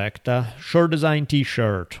trifecta. Shirt Design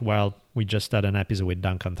T-shirt. Well, we just had an episode with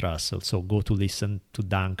Duncan Trussell, so go to listen to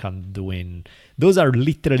Duncan doing... Those are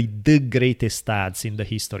literally the greatest ads in the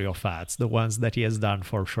history of ads, the ones that he has done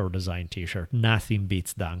for Shirt Design T-shirt. Nothing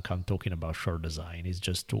beats Duncan talking about shirt design. It's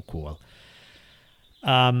just too cool.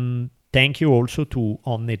 Thank you also to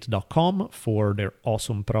onnit.com for their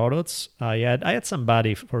awesome products. I had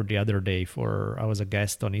somebody for the other day, I was a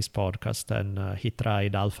guest on his podcast, and he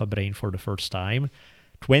tried Alpha Brain for the first time.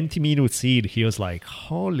 20 minutes in, he was like,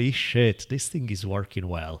 holy shit, this thing is working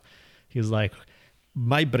well. He was like,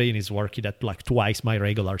 my brain is working at like twice my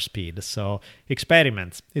regular speed. So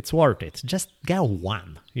experiment, it's worth it. Just get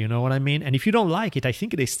one, you know what I mean? And if you don't like it, I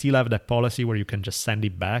think they still have that policy where you can just send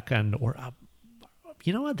it back,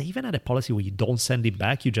 you know what? They even had a policy where you don't send it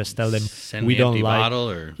back. You just tell them we don't like. Bottle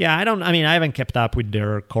or... Yeah, I haven't kept up with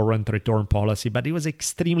their current return policy, but it was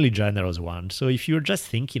extremely generous one. So if you're just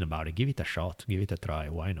thinking about it, give it a shot, give it a try.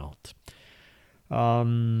 Why not?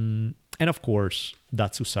 And of course,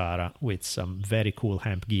 Datsusara with some very cool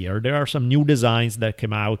hemp gear. There are some new designs that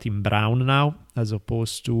came out in brown now, as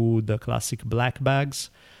opposed to the classic black bags.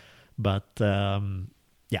 But so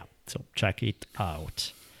check it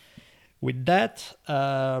out. With that,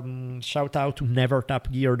 shout out to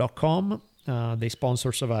nevertapgear.com. They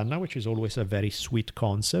sponsor Savannah, which is always a very sweet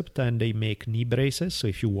concept, and they make knee braces. So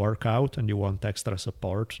if you work out and you want extra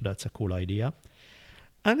support, that's a cool idea.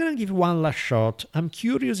 I'm going to give one last shot. I'm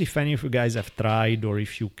curious if any of you guys have tried, or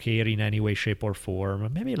if you care in any way, shape, or form.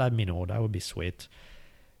 Maybe let me know. That would be sweet.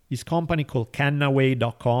 This company called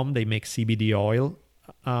Kannaway.com. They make CBD oil.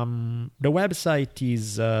 The website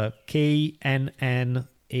is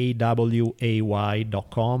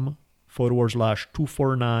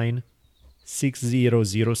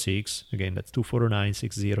KNNAWAY.com/249-6006. Again, that's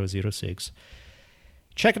 249-6006.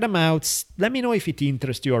 Check them out. Let me know if it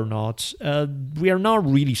interests you or not. We are not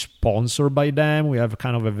really sponsored by them. We have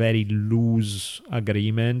kind of a very loose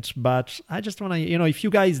agreement. But I just want to, if you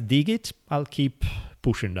guys dig it, I'll keep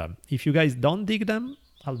pushing them. If you guys don't dig them,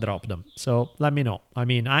 I'll drop them. So let me know. I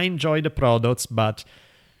mean, I enjoy the products, but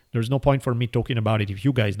there's no point for me talking about it if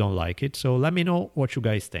you guys don't like it. So let me know what you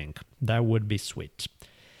guys think. That would be sweet.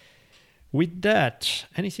 With that,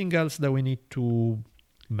 anything else that we need to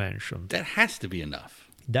mention? That has to be enough.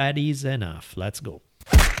 That is enough. Let's go.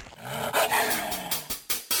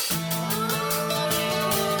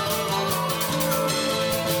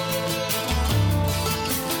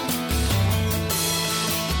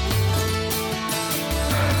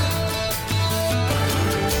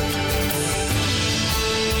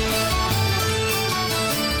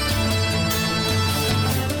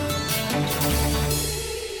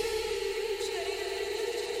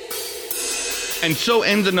 And so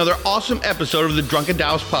ends another awesome episode of the Drunken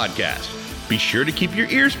Taoist podcast. Be sure to keep your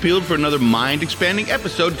ears peeled for another mind-expanding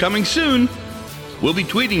episode coming soon. We'll be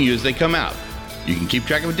tweeting you as they come out. You can keep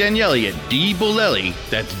track of Daniele at dbolelli,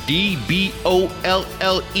 that's DBOLLELI.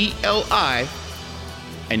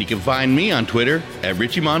 And you can find me on Twitter at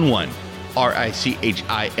Richimon1,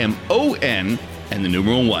 RICHIMON, and the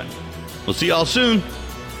numeral 1. We'll see y'all soon.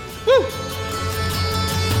 Woo!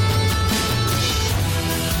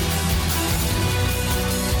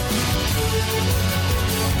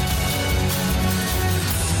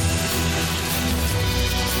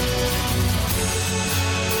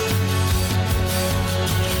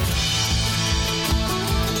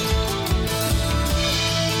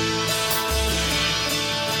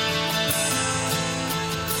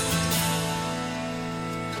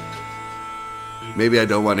 Maybe I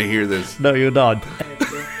don't want to hear this. No, you don't.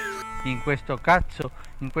 In questo caso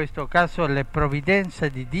le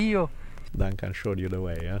provvidenze di Dio. Duncan showed you the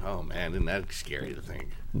way, yeah? Oh man, isn't that scary to think?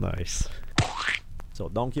 Nice. So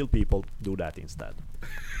don't kill people, do that instead.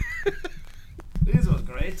 This was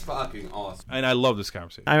great. It's fucking awesome. And I love this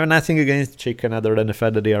conversation. I have nothing against chicken other than the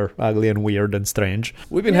fact that they are ugly and weird and strange.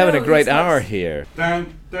 We've been having a great hour here. I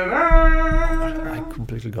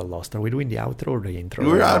completely got lost. Are we doing the outro or the intro?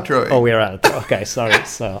 We're outroing. Oh, we're outro. Okay, sorry.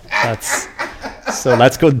 So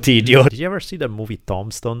let's continue. Did you ever see the movie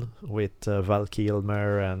Tombstone with Val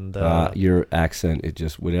Kilmer and... Your accent, it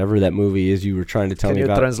just, whatever that movie is you were trying to tell me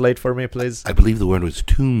about. Can you translate for me, please? I believe the word was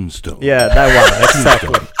tombstone. Yeah, that one,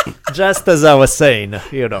 exactly. Just as I was saying,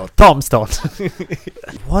 Tombstone.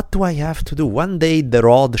 What do I have to do? One day the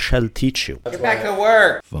rod shall teach you. Get back to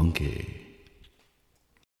work. Funky.